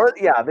episodes.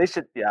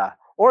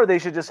 Or they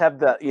should just have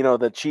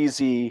the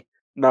cheesy,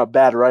 not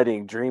bad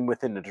writing, dream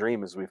within a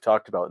dream, as we've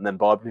talked about, and then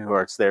Bob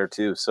Newhart's there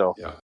too. So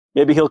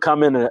maybe he'll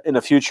come in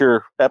a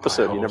future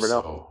episode. You never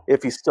know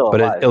if he's still alive.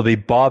 But it'll be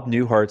Bob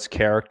Newhart's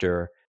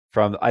character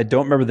from, I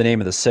don't remember the name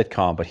of the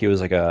sitcom, but he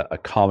was like a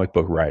comic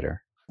book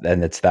writer,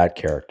 and it's that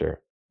character.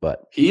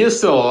 But he is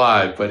still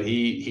alive, but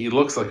he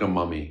looks like a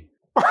mummy.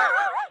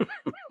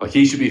 Like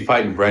he should be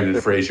fighting Brendan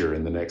Fraser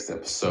in the next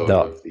episode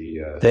of the.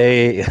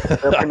 They're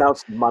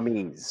pronounced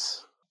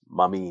mummies.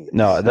 Mummies.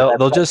 No, they'll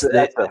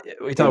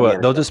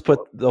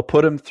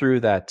put him through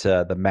that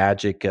the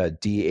magic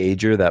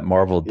de-ager that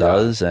Marvel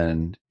does,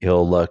 and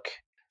he'll look.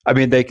 I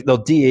mean, they'll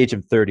de-age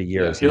him 30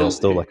 years. Yeah, he'll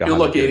still look. He'll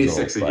look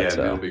 86 again.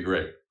 It'll be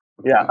great.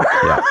 Yeah.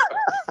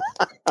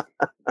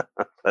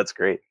 That's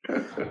great.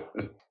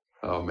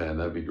 Oh man,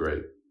 that'd be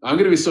great. I'm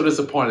going to be so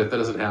disappointed if that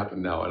doesn't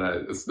happen now,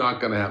 and it's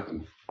not going to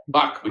happen.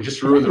 Fuck, we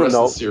just ruined the rest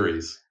of the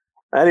series.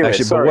 Anyway,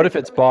 actually, but what if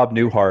it's Bob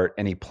Newhart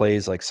and he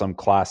plays like some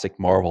classic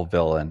Marvel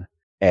villain,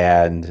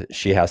 and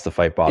she has to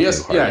fight Bob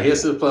Newhart? Yeah, he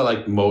has to play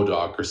like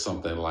MODOK or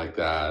something like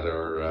that,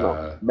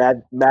 or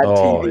Mad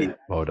TV.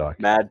 MODOK.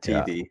 Mad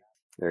TV. Yeah.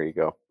 There you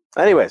go.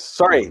 Anyways,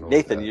 sorry,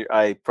 Nathan.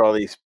 I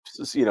probably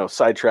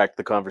sidetracked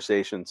the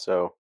conversation.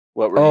 So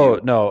what were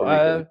you?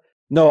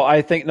 No,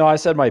 I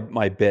said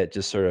my bit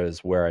just sort of is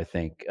where I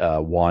think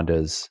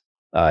Wanda's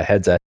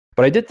head's at.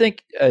 But I did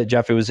think,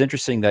 Geoff, it was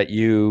interesting that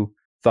you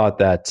thought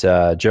that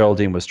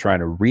Geraldine was trying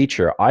to reach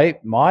her.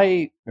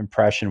 My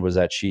impression was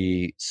that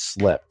she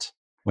slipped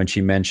when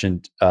she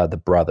mentioned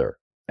the brother,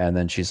 and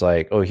then she's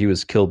like, "Oh, he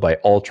was killed by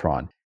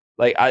Ultron."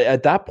 Like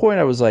at that point,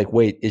 I was like,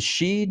 "Wait, is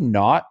she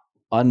not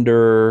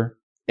under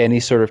any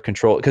sort of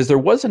control?" Because there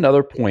was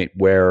another point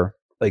where,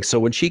 like, so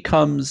when she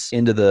comes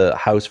into the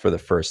house for the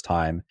first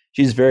time,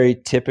 she's very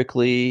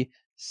typically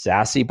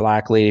sassy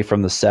black lady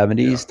from the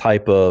 70s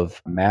type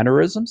of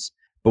mannerisms.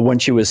 But when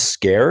she was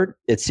scared,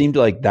 it seemed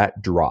like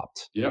that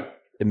dropped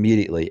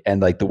immediately.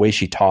 And like the way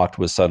she talked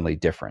was suddenly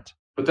different.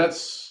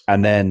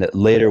 And then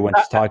later when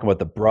she's talking about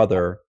the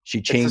brother, she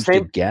changed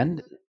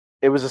again.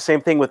 It was the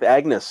same thing with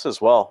Agnes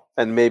as well.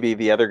 And maybe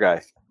the other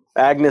guy.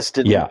 Agnes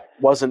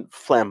wasn't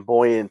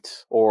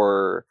flamboyant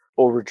or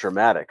over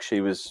dramatic. She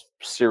was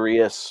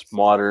serious,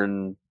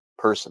 modern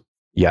person.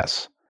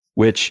 Yes.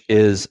 Which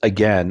is,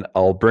 again,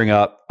 I'll bring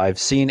up, I've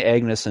seen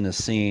Agnes in a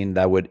scene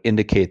that would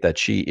indicate that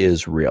she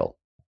is real.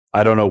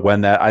 I don't know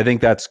when I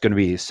think that's going to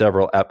be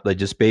several,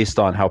 just based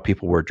on how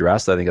people were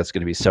dressed, I think that's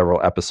going to be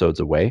several episodes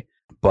away.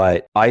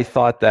 But I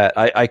thought that,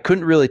 I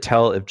couldn't really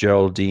tell if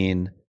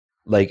Geraldine,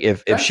 like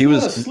if she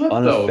was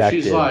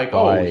unaffected. She's like,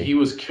 he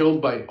was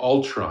killed by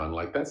Ultron.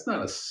 Like, that's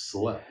not a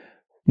slip.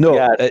 No,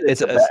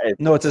 it's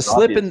a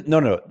slip.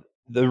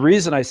 The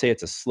reason I say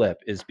it's a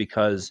slip is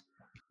because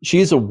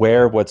she's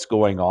aware of what's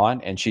going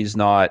on, and she's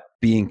not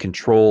being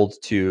controlled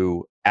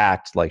to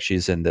act like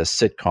she's in this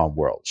sitcom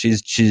world.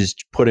 She's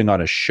putting on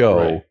a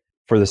show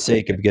for the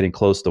sake of getting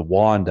close to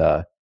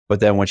Wanda. But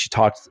then when she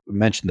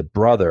mentioned the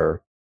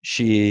brother,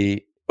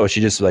 she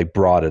just like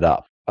brought it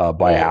up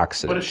by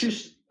accident.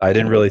 But I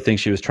didn't really think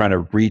she was trying to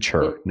reach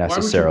her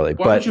necessarily.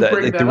 But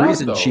the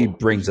reason she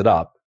brings it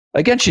up,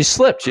 again, she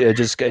slipped. It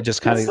just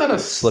kind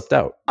of slipped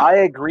out. I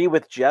agree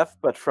with Geoff,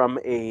 but from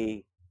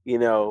a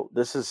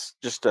this is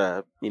just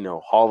a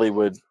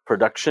Hollywood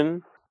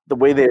production. The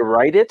way they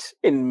write it,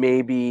 and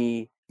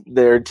maybe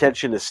their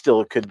intention is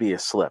still it could be a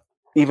slip,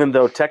 even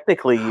though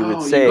technically you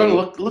would say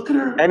look at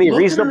her. Any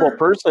reasonable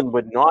person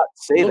would not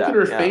say that. Look at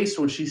her face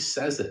when she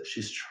says it.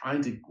 She's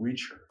trying to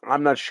reach her.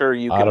 I'm not sure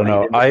you can. I don't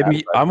know.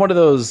 I'm one of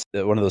those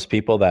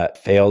people that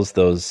fails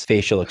those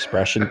facial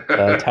expression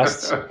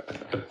tests.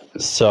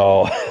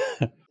 So.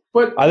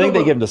 But I think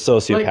they give them to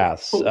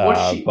sociopaths.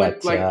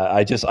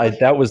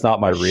 That was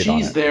not my read on it.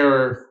 She's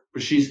there,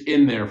 but she's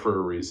in there for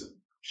a reason.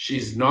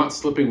 She's not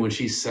slipping when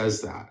she says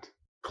that,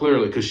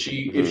 clearly, because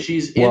if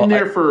she's in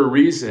there for a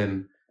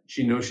reason,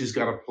 she knows she's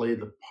got to play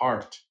the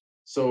part.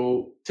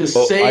 So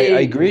I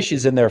agree,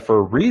 she's in there for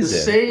a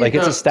reason. Like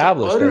it's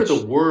established. To utter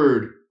the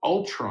word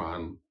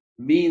Ultron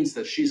means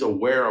that she's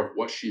aware of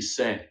what she's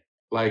saying.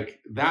 Like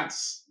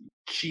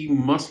she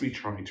must be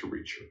trying to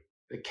reach her.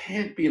 There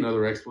can't be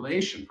another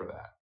explanation for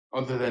that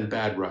other than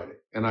bad writing.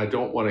 And I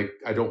don't want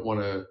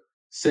to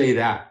say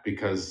that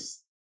because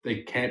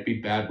they can't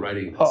be bad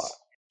writing this.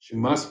 She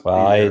must. Well,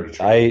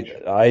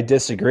 I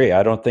disagree.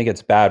 I don't think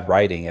it's bad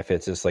writing if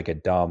it's just like a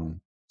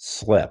dumb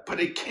slip. But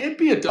it can't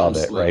be a dumb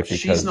slip. Right? Because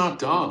she's not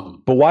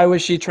dumb. But why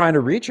was she trying to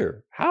reach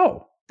her?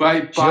 How? By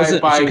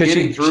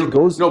getting through.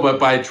 But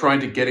by trying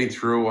to getting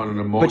through on an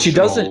emotional. But she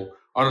doesn't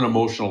on an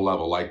emotional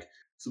level. Like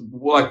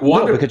like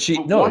Wanda, she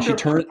turns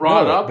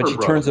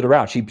it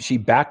around. She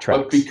backtracks.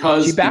 But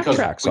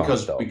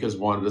because though. Because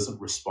Wanda doesn't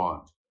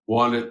respond.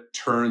 Wanda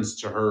turns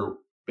to her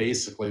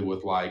basically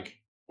with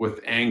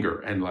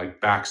anger and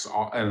like backs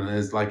off, and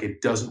is like,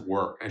 it doesn't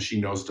work, and she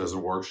knows it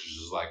doesn't work. She's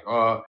just like,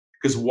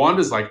 because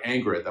Wanda's like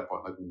angry at that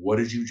point, like, what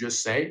did you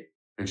just say?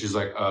 And she's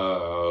like,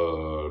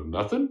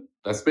 nothing.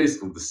 That's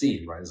basically the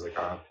scene, right? It's like,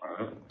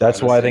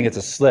 that's why I think it's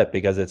a slip,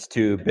 because it's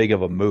too big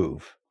of a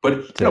move.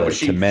 But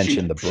she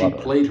mention the brother.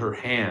 She played her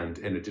hand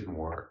and it didn't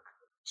work,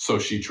 so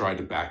she tried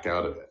to back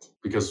out of it,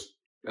 because,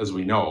 as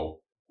we know,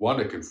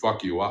 Wanda can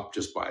fuck you up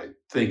just by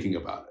thinking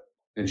about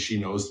it, and she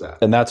knows that.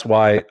 And that's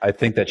why I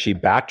think that she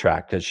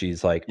backtracked, because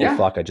she's like, "Oh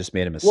fuck, I just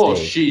made a mistake." Well,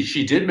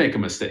 she did make a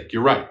mistake.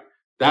 You're right.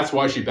 That's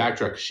why she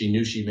backtracked. She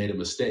knew she made a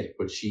mistake,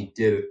 but she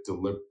did it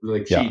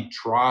deliberately. She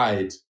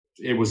tried.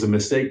 It was a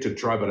mistake to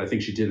try, but I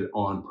think she did it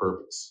on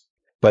purpose.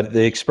 But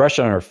the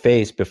expression on her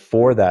face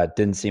before that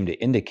didn't seem to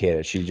indicate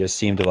it. She just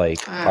seemed to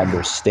like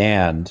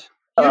understand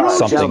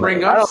something.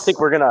 I don't think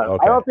we're gonna.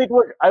 Okay. I don't think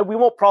we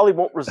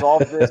won't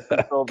resolve this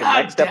until the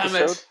next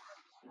episode.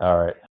 All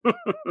right.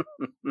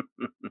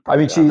 I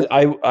mean,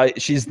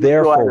 she's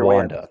there for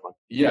Wanda.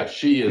 Yeah,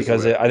 she is.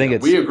 Because I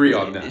think we agree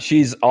on that.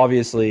 She's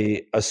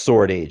obviously a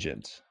sword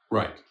agent.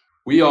 Right.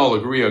 We all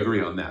agree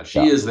on that.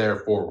 She is there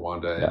for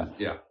Wanda.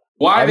 And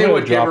why they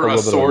would give her a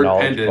sword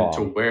pendant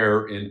to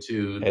wear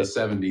into the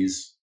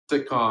 70s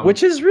sitcom.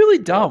 Which is really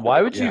dumb.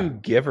 Why would you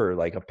give her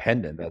like a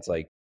pendant that's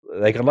like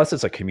unless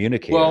it's a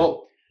communicator?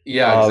 Well,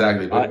 yeah,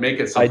 exactly. But make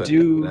it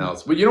something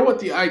else. But you know what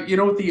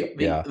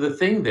the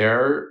thing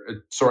there,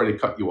 sorry to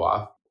cut you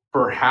off.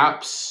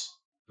 Perhaps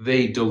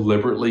they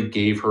deliberately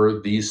gave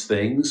her these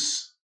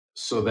things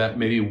so that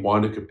maybe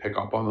Wanda could pick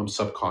up on them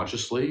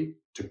subconsciously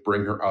to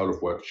bring her out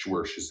of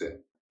where she's in.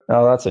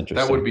 Oh, that's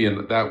interesting. That would be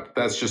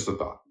that's just a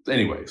thought.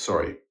 Anyway,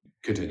 sorry.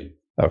 Continue.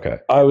 Okay.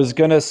 I was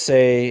going to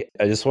say,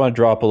 I just want to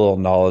drop a little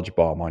knowledge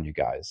bomb on you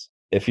guys.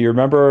 If you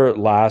remember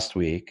last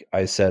week,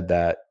 I said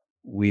that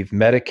we've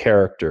met a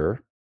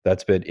character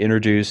that's been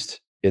introduced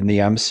in the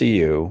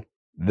MCU.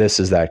 This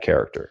is that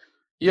character.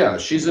 Yeah,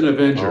 she's an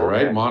Avenger,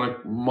 right?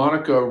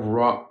 Monica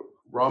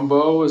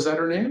Rambeau, is that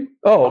her name?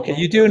 Oh, okay.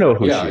 You do know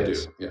who she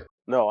is. Do. Yeah.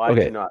 No, I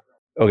do not.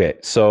 Okay.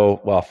 So,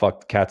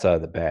 fuck, the cat's out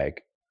of the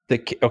bag.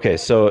 Okay,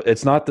 so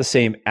it's not the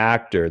same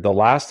actor. The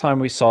last time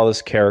we saw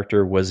this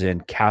character was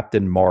in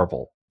Captain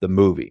Marvel, the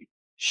movie.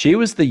 She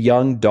was the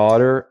young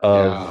daughter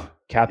of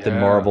Captain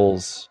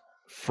Marvel's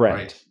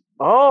friend. Right.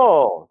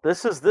 Oh,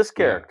 this is this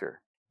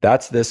character.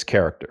 That's this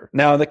character.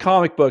 Now, in the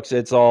comic books,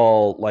 it's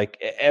all like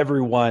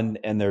everyone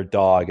and their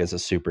dog is a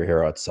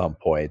superhero at some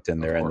point,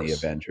 and they're in the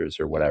Avengers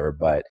or whatever.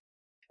 But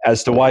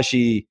as to why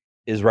she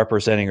is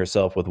representing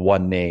herself with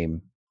one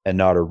name and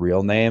not a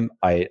real name,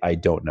 I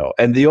don't know.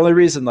 And the only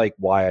reason like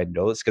why I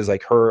know this, because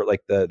like her,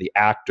 like the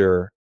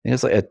actor, I think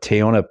it's like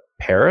Teyonah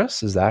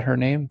Parris, is that her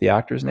name? The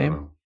actor's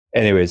name?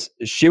 Anyways,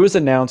 she was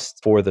announced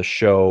for the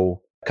show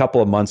a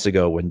couple of months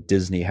ago when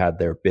Disney had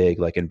their big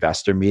like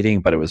investor meeting,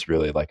 but it was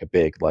really like a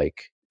big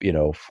like, you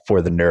know,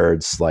 for the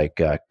nerds,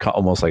 like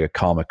almost like a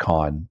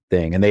Comic-Con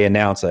thing. And they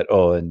announced that,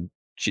 and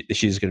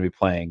she's going to be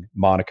playing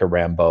Monica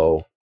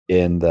Rambeau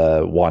in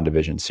the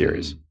WandaVision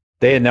series.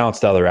 They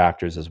announced other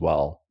actors as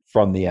well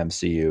from the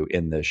MCU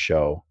in this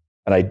show.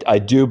 And I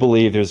do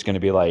believe there's going to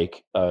be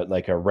like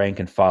a rank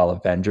and file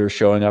Avenger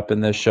showing up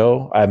in this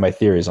show. I have my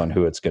theories on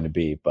who it's going to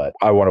be, but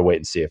I want to wait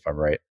and see if I'm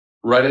right.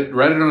 Write it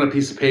on a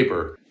piece of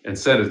paper and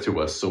send it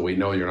to us so we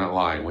know you're not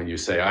lying when you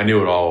say, I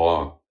knew it all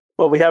along.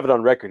 Well, we have it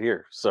on record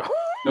here, so.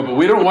 No, but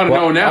we don't want to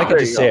know now. I can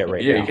just say it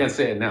right now. Yeah, you can't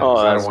say it now.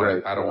 I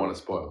don't want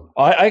to spoil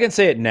it. I can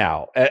say it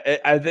now.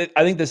 I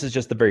think this is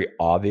just the very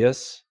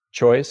obvious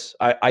choice.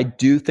 I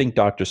do think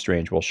Doctor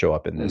Strange will show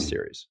up in this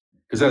series.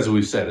 Because as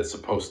we've said, it's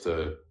supposed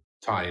to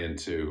tie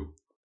into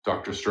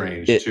Doctor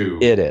Strange too.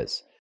 It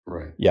is.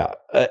 Right. Yeah.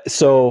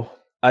 So,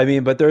 I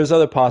mean, but there's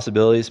other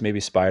possibilities. Maybe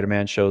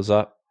Spider-Man shows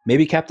up.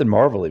 Maybe Captain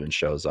Marvel even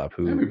shows up.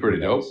 That'd be pretty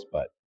dope.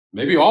 But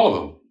maybe all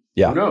of them.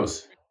 Yeah. Who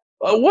knows?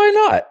 Why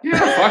not? Yeah,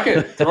 fuck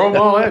it. Throw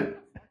them all in.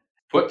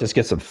 Just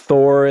get some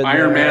Thor in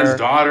Iron there. Man's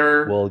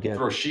daughter. We'll get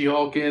throw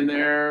She-Hulk in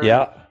there.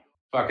 Yeah.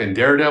 Fucking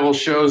Daredevil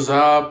shows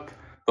up.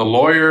 The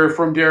lawyer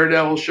from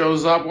Daredevil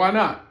shows up. Why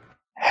not?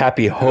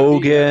 Happy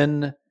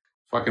Hogan.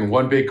 Fucking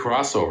one big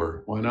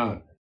crossover. Why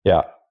not?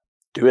 Yeah.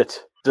 Do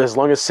it. As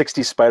long as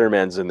 60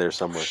 Spider-Mans in there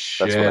somewhere.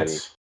 Shit. That's what I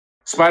need.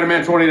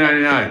 Spider-Man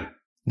 2099.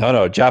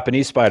 No,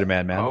 Japanese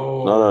Spider-Man, man.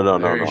 Oh,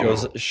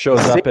 no. Shows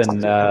up in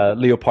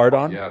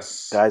Leopardon.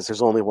 Yes. Guys, there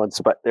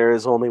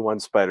is only one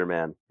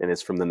Spider-Man, and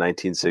it's from the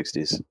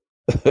 1960s.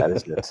 That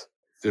is it.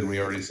 Didn't we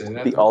already say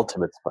that? The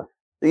ultimate Spider.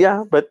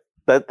 Yeah, but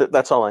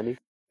that's all I need.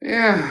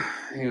 Yeah,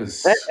 he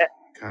was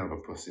kind of a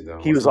pussy, though.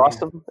 He was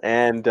awesome,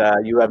 and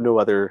you have no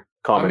other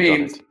comment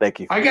on it. Thank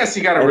you. I guess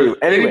you got to.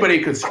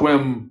 Anybody could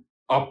swim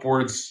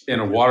upwards in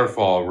a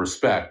waterfall.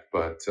 Respect,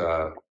 but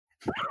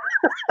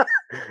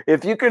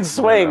if you can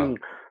swing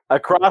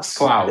across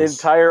the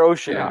entire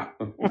ocean, yeah,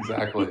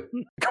 exactly.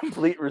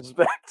 Complete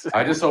respect.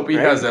 I just hope he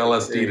has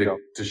LSD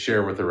to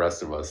share with the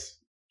rest of us.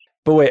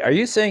 But wait, are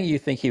you saying you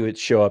think he would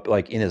show up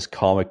like in his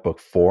comic book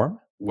form?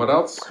 What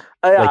else?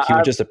 Like he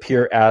would just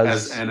appear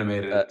as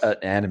animated, an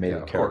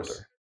animated character.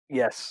 Course.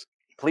 Yes,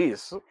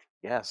 please.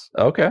 Yes.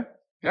 Okay.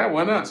 Yeah,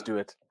 why not? Let's do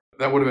it.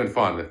 That would have been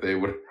fun if they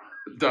would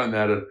have done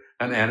that,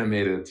 an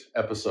animated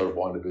episode of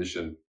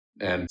WandaVision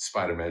and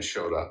Spider-Man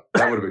showed up.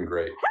 That would have been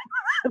great.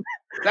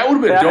 That would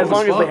have been dope as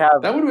long as they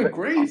have. That would have been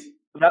great.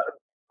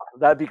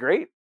 That'd be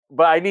great.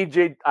 But I need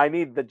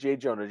the J.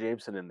 Jonah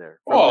Jameson in there.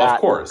 Oh, of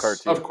course.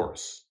 Cartoon. Of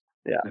course.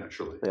 Yeah.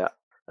 Naturally. Yeah,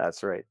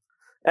 that's right.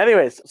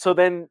 Anyways, so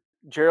then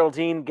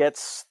Geraldine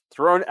gets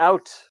thrown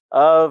out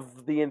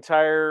of the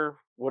entire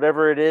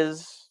whatever it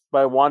is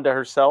by Wanda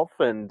herself,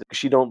 and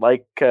she don't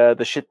like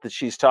the shit that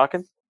she's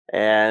talking,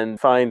 and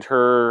find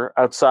her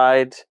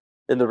outside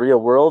in the real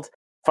world.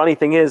 Funny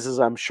thing is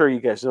I'm sure you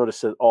guys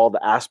noticed that all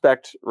the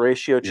aspect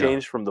ratio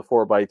changed from the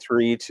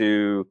 4:3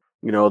 to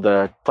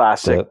the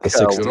classic the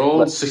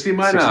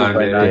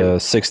 16:9.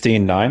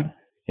 16:9.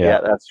 Yeah,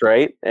 that's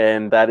right.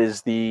 And that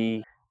is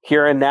the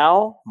here and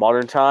now,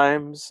 modern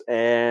times,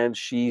 and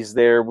she's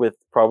there with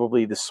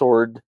probably the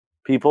sword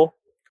people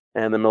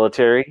and the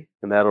military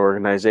and that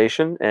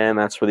organization, and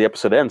that's where the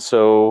episode ends.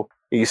 So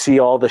you see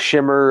all the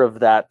shimmer of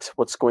that,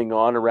 what's going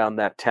on around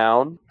that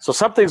town. So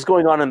something's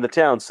going on in the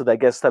town, so I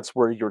guess that's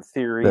where your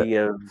theory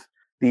of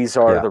these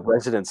are the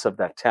residents of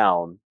that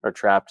town are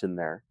trapped in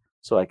there.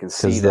 So I can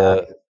see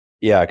that.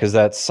 Because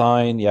that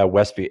sign,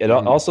 Westview. It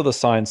also, the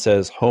sign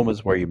says "Home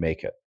is where you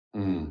make it,"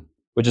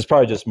 which is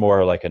probably just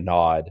more like a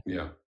nod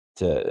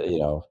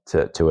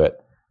to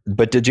it.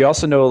 But did you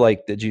also know,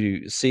 did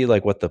you see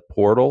what the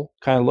portal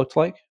kind of looked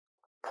like?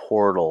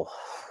 Portal,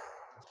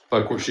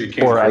 like where she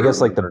came, or I guess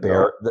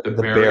the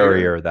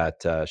barrier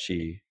that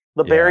she.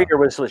 The barrier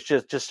was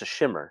just a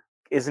shimmer,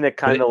 isn't it?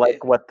 Kind of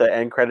like what the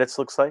end credits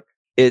looks like.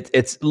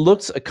 It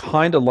looks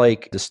kind of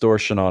like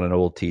distortion on an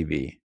old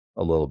TV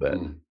a little bit.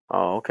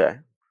 Oh, okay.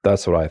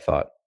 That's what I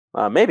thought.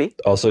 Maybe.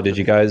 Also, did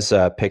you guys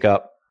pick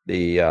up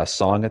the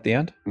song at the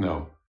end?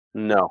 No.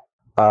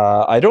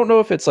 I don't know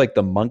if it's like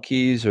the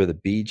Monkees or the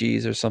Bee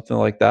Gees or something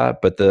like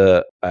that, but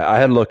I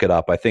had to look it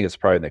up. I think it's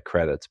probably in the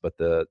credits, but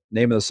the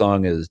name of the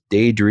song is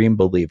Daydream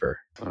Believer.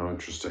 Oh,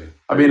 interesting.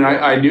 I mean,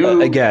 I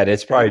knew... Again,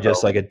 it's probably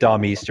just like a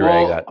dumb Easter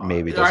egg that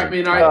maybe doesn't... I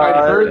mean,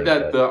 I heard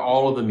that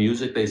all of the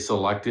music they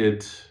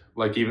selected,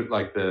 even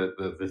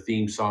the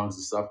theme songs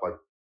and stuff,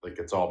 like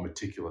it's all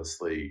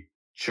meticulously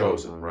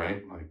chosen,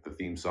 right? Like the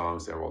theme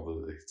songs,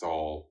 it's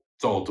all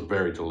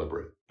very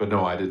deliberate. But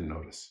no, I didn't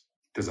notice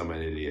because I'm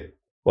an idiot.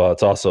 Well,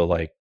 it's also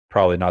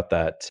probably not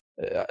that.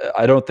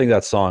 I don't think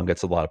that song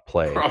gets a lot of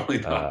play. Probably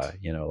not.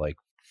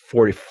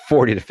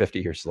 40 to 50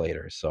 years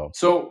later. So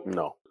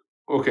no.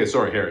 Okay,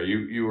 sorry, Harry.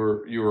 You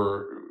were.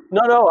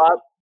 No.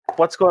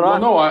 What's going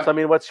on? No, I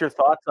mean, what's your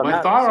thoughts on that?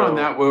 My thought on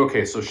that. Well,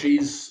 okay, so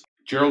she's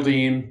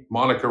Geraldine,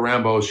 Monica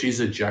Rambeau. She's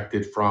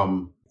ejected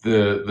from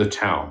the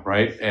town,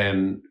 right?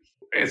 And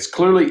it's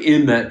clearly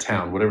in that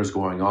town, whatever's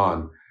going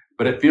on.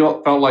 But it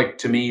felt like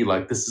to me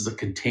like this is a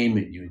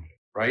containment unit,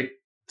 right?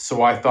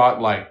 So I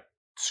thought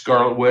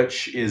Scarlet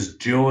Witch is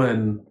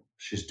doing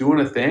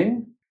a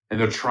thing, and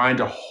they're trying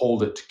to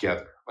hold it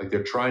together. Like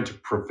they're trying to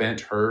prevent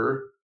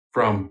her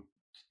from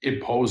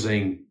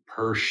imposing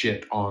her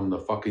shit on the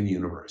fucking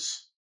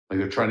universe. Like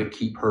they're trying to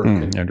keep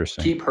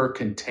her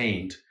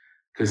contained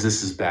because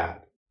this is bad.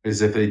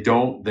 Because if they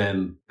don't,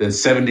 then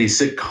 70s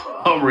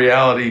sitcom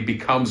reality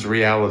becomes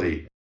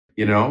reality.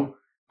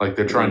 Like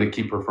they're trying to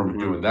keep her from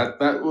doing that.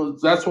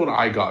 That's what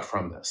I got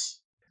from this.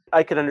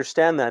 I can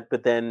understand that,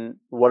 but then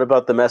what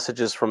about the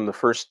messages from the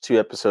first 2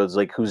 episodes?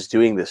 Like, who's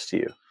doing this to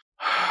you?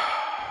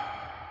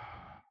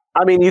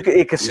 I mean,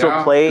 it could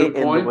still play in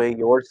the way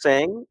you're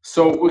saying.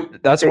 So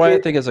that's why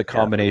I think it's a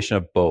combination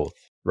of both,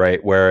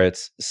 right? Where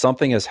it's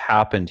something has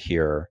happened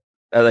here.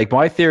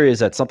 My theory is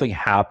that something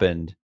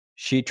happened.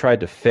 She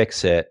tried to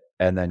fix it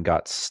and then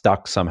got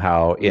stuck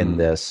somehow in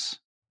this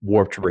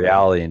warped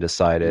reality and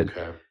decided,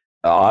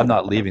 I'm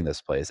not leaving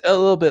this place. A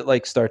little bit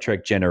like Star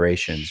Trek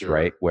Generations,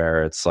 right?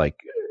 Where it's the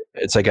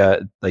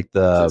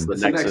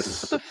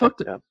Nexus. What the fuck?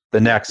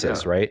 The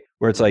Nexus, right?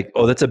 Where it's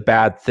that's a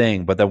bad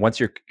thing, but then once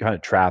you're kind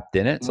of trapped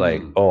in it, it's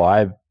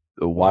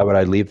why would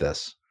I leave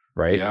this,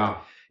 right? Yeah.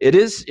 It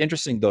is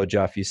interesting though,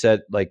 Geoff. You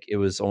said it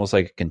was almost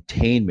like a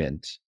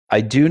containment.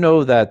 I do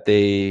know that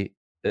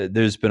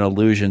there's been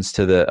allusions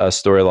to a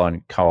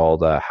storyline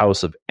called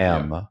House of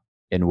M,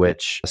 in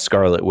which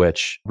Scarlet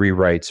Witch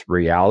rewrites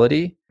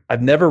reality.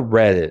 I've never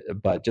read it,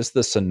 but just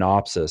the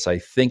synopsis, I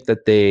think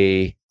that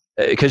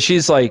because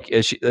she's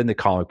in the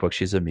comic book,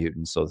 she's a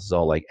mutant, so this is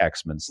all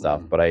X-Men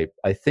stuff. But I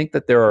think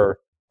that there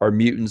are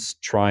mutants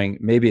trying,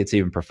 maybe it's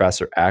even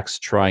Professor X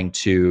trying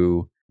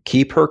to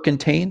keep her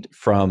contained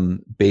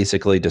from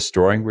basically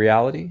destroying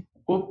reality.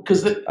 Well,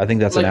 because I think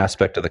that's an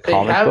aspect of the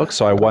comic book.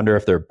 So I wonder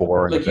if they're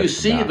boring. You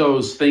see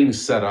those things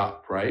set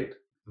up, right?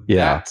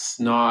 Yeah, that's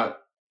not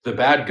the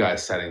bad guy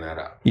setting that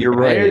up. You're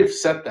right. They've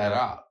set that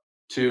up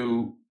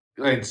to.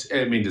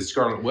 Did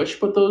Scarlet Witch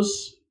put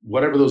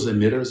whatever those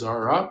emitters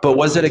are up? But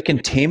was it a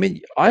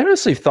containment? I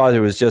honestly thought it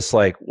was just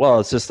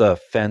it's just a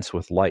fence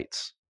with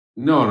lights.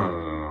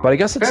 No. But I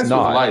guess it's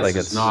not. Lights like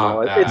it's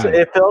not.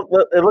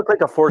 It looked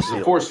like a force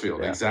field. A force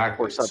field,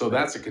 exactly. So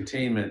that's a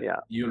containment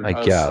unit I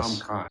of guess.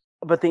 some kind.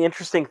 But the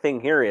interesting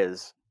thing here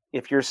is,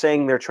 if you're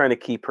saying they're trying to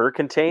keep her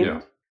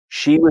contained,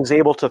 she was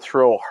able to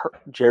throw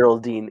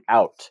Geraldine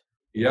out.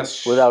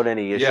 Yes. Without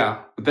any issue.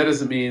 Yeah, but that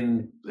doesn't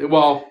mean.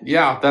 Well,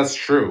 yeah, that's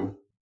true.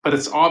 But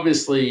it's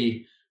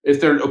obviously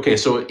if they're okay.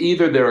 So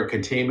either they're a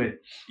containment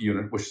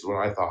unit, which is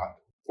what I thought,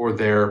 or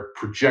they're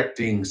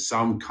projecting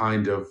some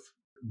kind of.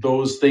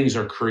 Those things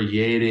are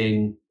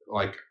creating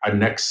like a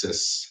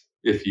nexus,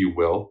 if you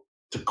will,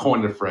 to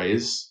coin the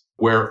phrase,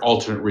 where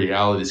alternate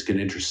realities can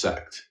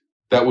intersect.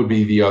 That would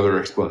be the other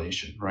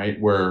explanation,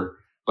 right? Where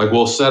like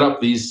we'll set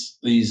up these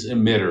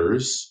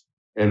emitters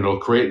and it'll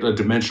create a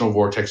dimensional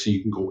vortex so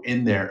you can go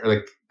in there.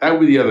 Like that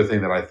would be the other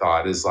thing that I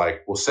thought is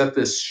like, we'll set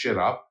this shit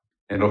up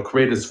and it'll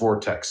create this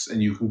vortex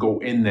and you can go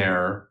in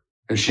there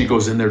and she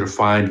goes in there to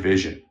find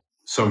Vision,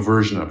 some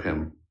version of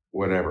him,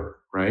 whatever,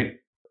 right?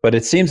 But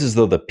it seems as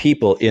though the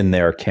people in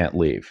there can't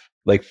leave.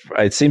 Like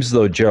it seems as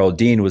though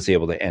Geraldine was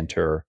able to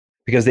enter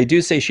because they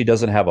do say she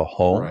doesn't have a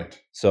home. Right.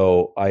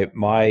 So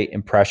my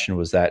impression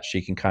was that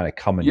she can kind of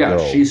come and go.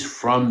 Yeah, she's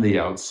from the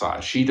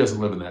outside. She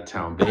doesn't live in that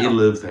town. They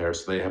live there,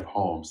 so they have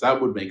homes.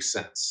 That would make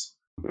sense.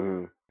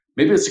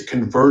 Maybe it's a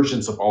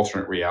convergence of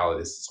alternate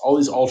realities. It's all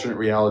these alternate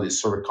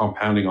realities sort of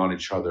compounding on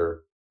each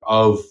other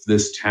of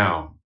this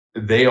town.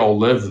 They all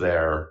live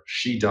there.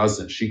 She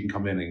doesn't. She can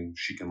come in and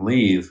she can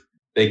leave.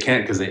 They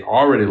can't because they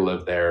already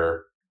live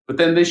there. But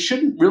then they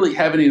shouldn't really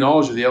have any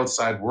knowledge of the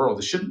outside world.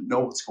 They shouldn't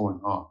know what's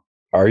going on.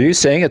 Are you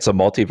saying it's a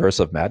multiverse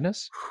of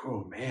madness?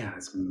 Oh, man.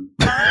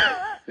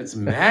 It's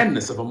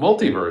madness of a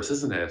multiverse,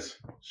 isn't it?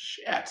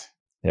 Shit.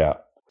 Yeah.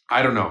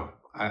 I don't know.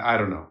 I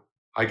don't know.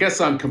 I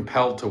guess I'm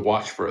compelled to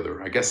watch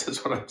further. I guess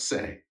that's what I'm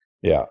saying.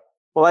 Yeah.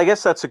 Well, I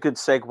guess that's a good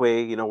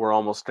segue. You know, we're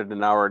almost at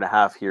an hour and a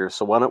half here.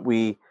 So why don't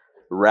we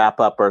wrap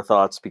up our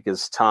thoughts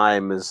because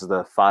time is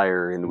the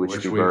fire in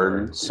which we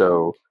burn.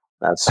 So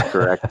that's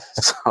correct.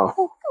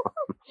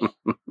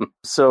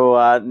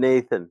 So,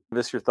 Nathan, give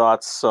us your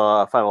thoughts,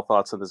 final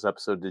thoughts on this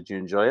episode. Did you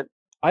enjoy it?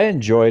 I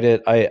enjoyed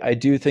it. I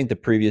do think the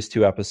previous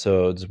two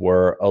episodes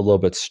were a little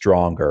bit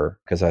stronger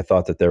because I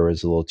thought that there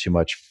was a little too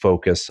much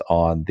focus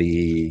on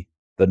the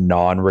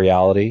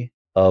non-reality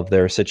of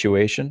their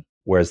situation,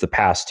 whereas the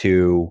past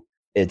two,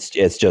 it's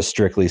just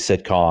strictly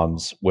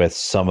sitcoms with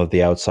some of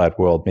the outside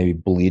world maybe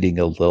bleeding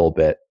a little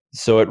bit.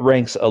 So it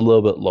ranks a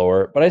little bit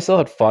lower, but I still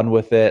had fun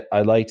with it.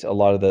 I liked a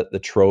lot of the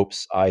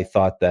tropes. I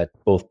thought that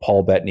both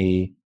Paul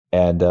Bettany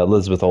and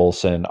Elizabeth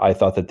Olsen, I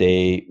thought that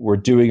they were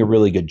doing a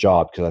really good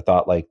job because I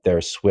thought like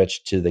their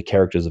switch to the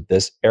characters of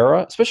this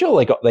era,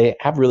 especially like they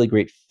have really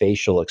great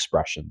facial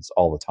expressions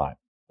all the time.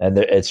 And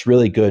it's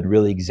really good,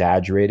 really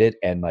exaggerated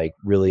and like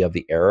really of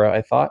the era,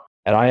 I thought.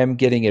 And I am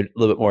getting a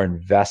little bit more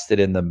invested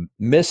in the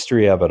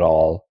mystery of it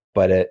all.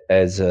 But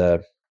as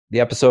the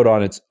episode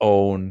on its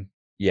own,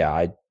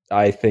 yeah,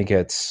 I think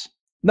it's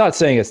not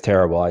saying it's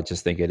terrible. I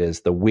just think it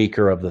is the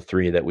weaker of the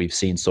three that we've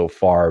seen so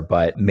far.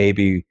 But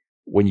maybe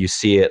when you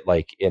see it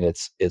like in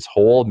its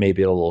whole,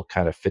 maybe it'll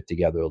kind of fit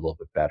together a little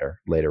bit better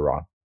later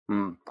on.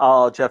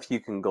 Geoff, you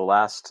can go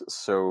last.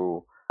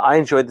 So I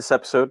enjoyed this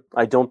episode.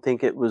 I don't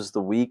think it was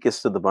the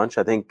weakest of the bunch.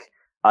 I think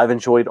I've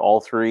enjoyed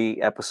all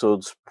three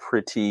episodes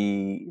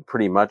pretty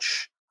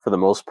much for the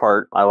most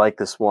part. I like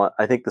this one.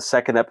 I think the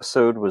second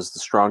episode was the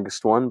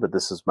strongest one, but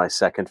this is my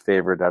second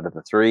favorite out of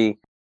the three.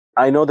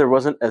 I know there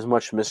wasn't as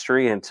much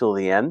mystery until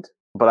the end,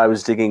 but I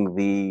was digging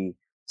the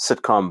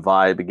sitcom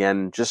vibe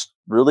again, just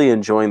really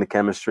enjoying the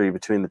chemistry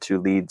between the two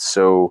leads.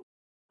 So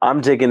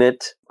I'm digging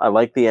it. I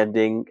like the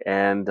ending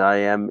and I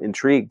am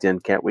intrigued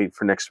and can't wait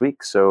for next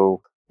week.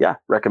 So yeah,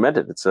 recommend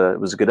it. It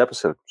was a good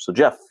episode. So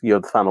Geoff, you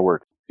have the final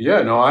word.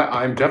 Yeah, no,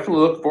 I'm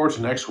definitely looking forward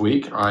to next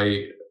week.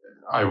 I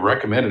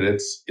recommend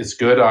it. It's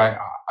good. I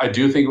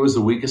do think it was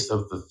the weakest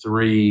of the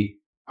three.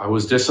 I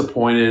was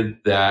disappointed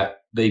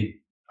that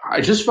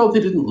I just felt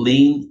they didn't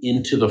lean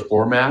into the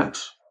format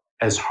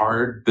as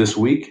hard this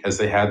week as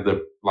they had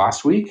the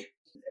last week.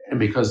 And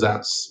because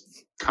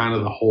that's kind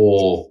of the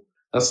whole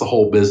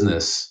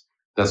business,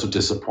 that's what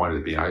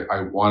disappointed me.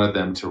 I wanted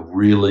them to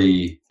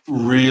really,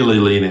 really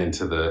lean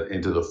into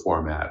the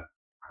format.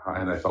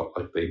 And I felt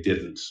like they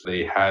didn't.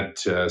 They had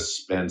to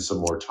spend some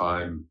more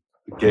time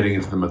getting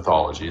into the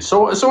mythology.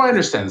 So I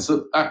understand.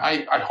 So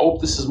I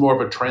hope this is more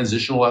of a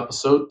transitional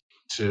episode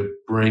to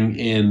bring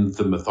in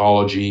the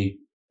mythology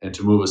and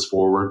to move us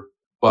forward.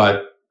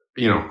 But,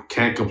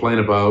 can't complain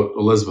about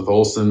Elizabeth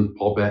Olsen,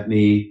 Paul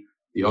Bettany,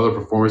 the other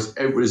performers.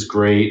 Everybody's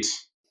great.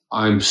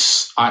 I'm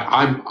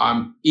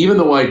even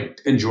though I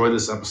enjoy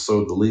this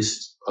episode the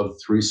least of the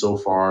three so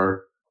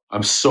far,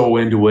 I'm so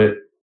into it.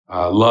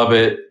 Love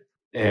it.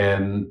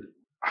 And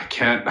I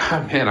can't,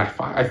 man,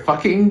 I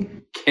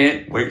fucking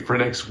can't wait for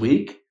next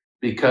week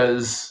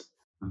because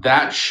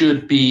that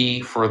should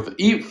be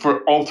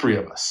for all three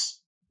of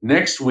us.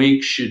 Next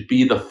week should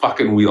be the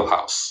fucking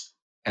wheelhouse.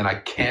 And I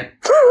can't.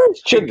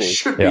 Should be.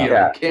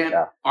 I can't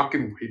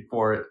fucking wait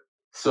for it.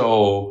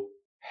 So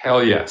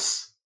hell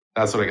yes.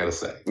 That's what I got to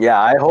say.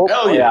 Yeah, I hope.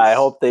 Hell Yeah, I yes.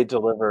 hope they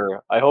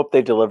deliver. I hope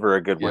they deliver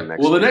a good one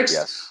next. Well, week.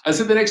 Yes. I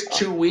said the next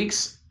 2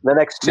 weeks. The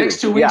next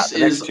 2 weeks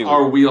is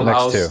our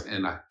wheelhouse, Next 2.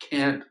 and I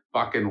can't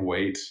fucking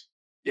wait.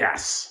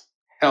 Yes.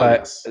 Hell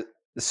yes.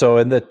 So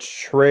in the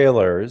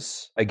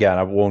trailers, again,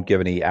 I won't give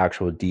any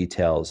actual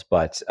details,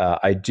 but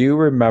I do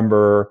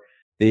remember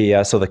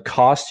the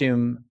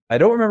costume. I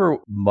don't remember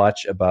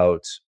much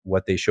about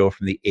what they show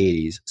from the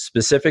 80s.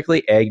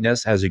 Specifically,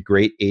 Agnes has a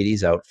great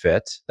 80s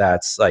outfit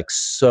that's it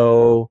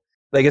so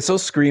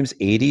screams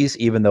 80s,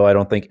 even though I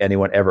don't think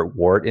anyone ever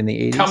wore it in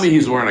the 80s. Tell me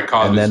he's wearing a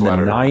Cosby and then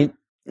sweater.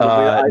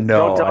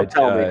 No, don't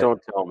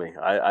tell me.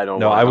 I don't.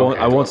 No, I won't.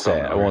 Okay, I won't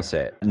say it. I won't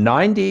say it.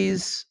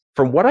 90s.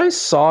 From what I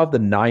saw of the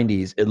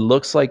 90s, it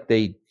looks like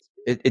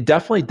it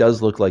definitely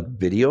does look like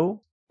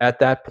video at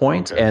that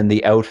point. Okay. And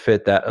the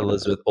outfit that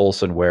Elizabeth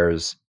Olsen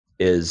wears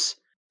is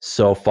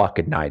so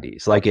fucking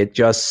 90s. Like, it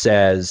just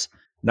says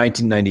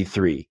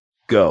 1993,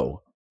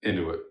 go.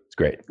 Into it. It's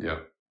great. Yeah.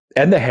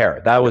 And the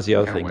hair. That was the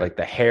other thing. Wait. Like,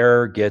 the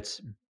hair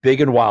gets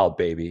big and wild,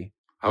 baby.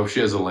 I hope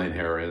she has Elaine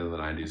hair in the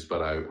 90s,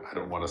 but I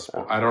don't want to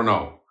spoil. I don't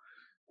know.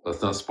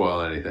 Let's not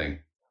spoil anything.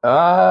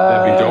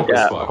 That'd be dope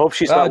as fuck. I hope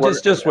she's not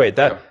just wait.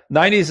 That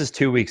 90s is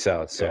 2 weeks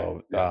out,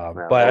 so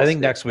but I think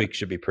next week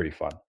should be pretty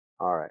fun.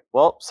 All right.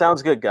 Well,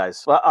 sounds good,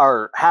 guys. Well,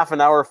 our half an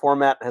hour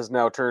format has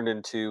now turned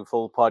into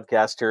full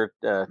podcast here,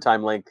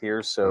 time length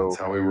here. So that's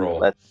how we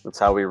roll. That's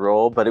how we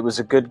roll. But it was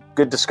a good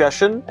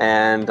discussion,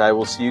 and I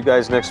will see you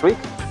guys next week.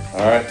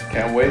 All right.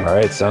 Can't wait. All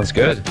right. Sounds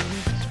good.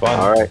 It's fun.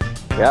 All right.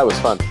 Yeah, it was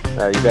fun.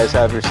 You guys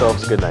have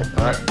yourselves a good night.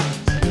 All right.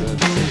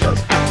 See you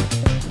guys.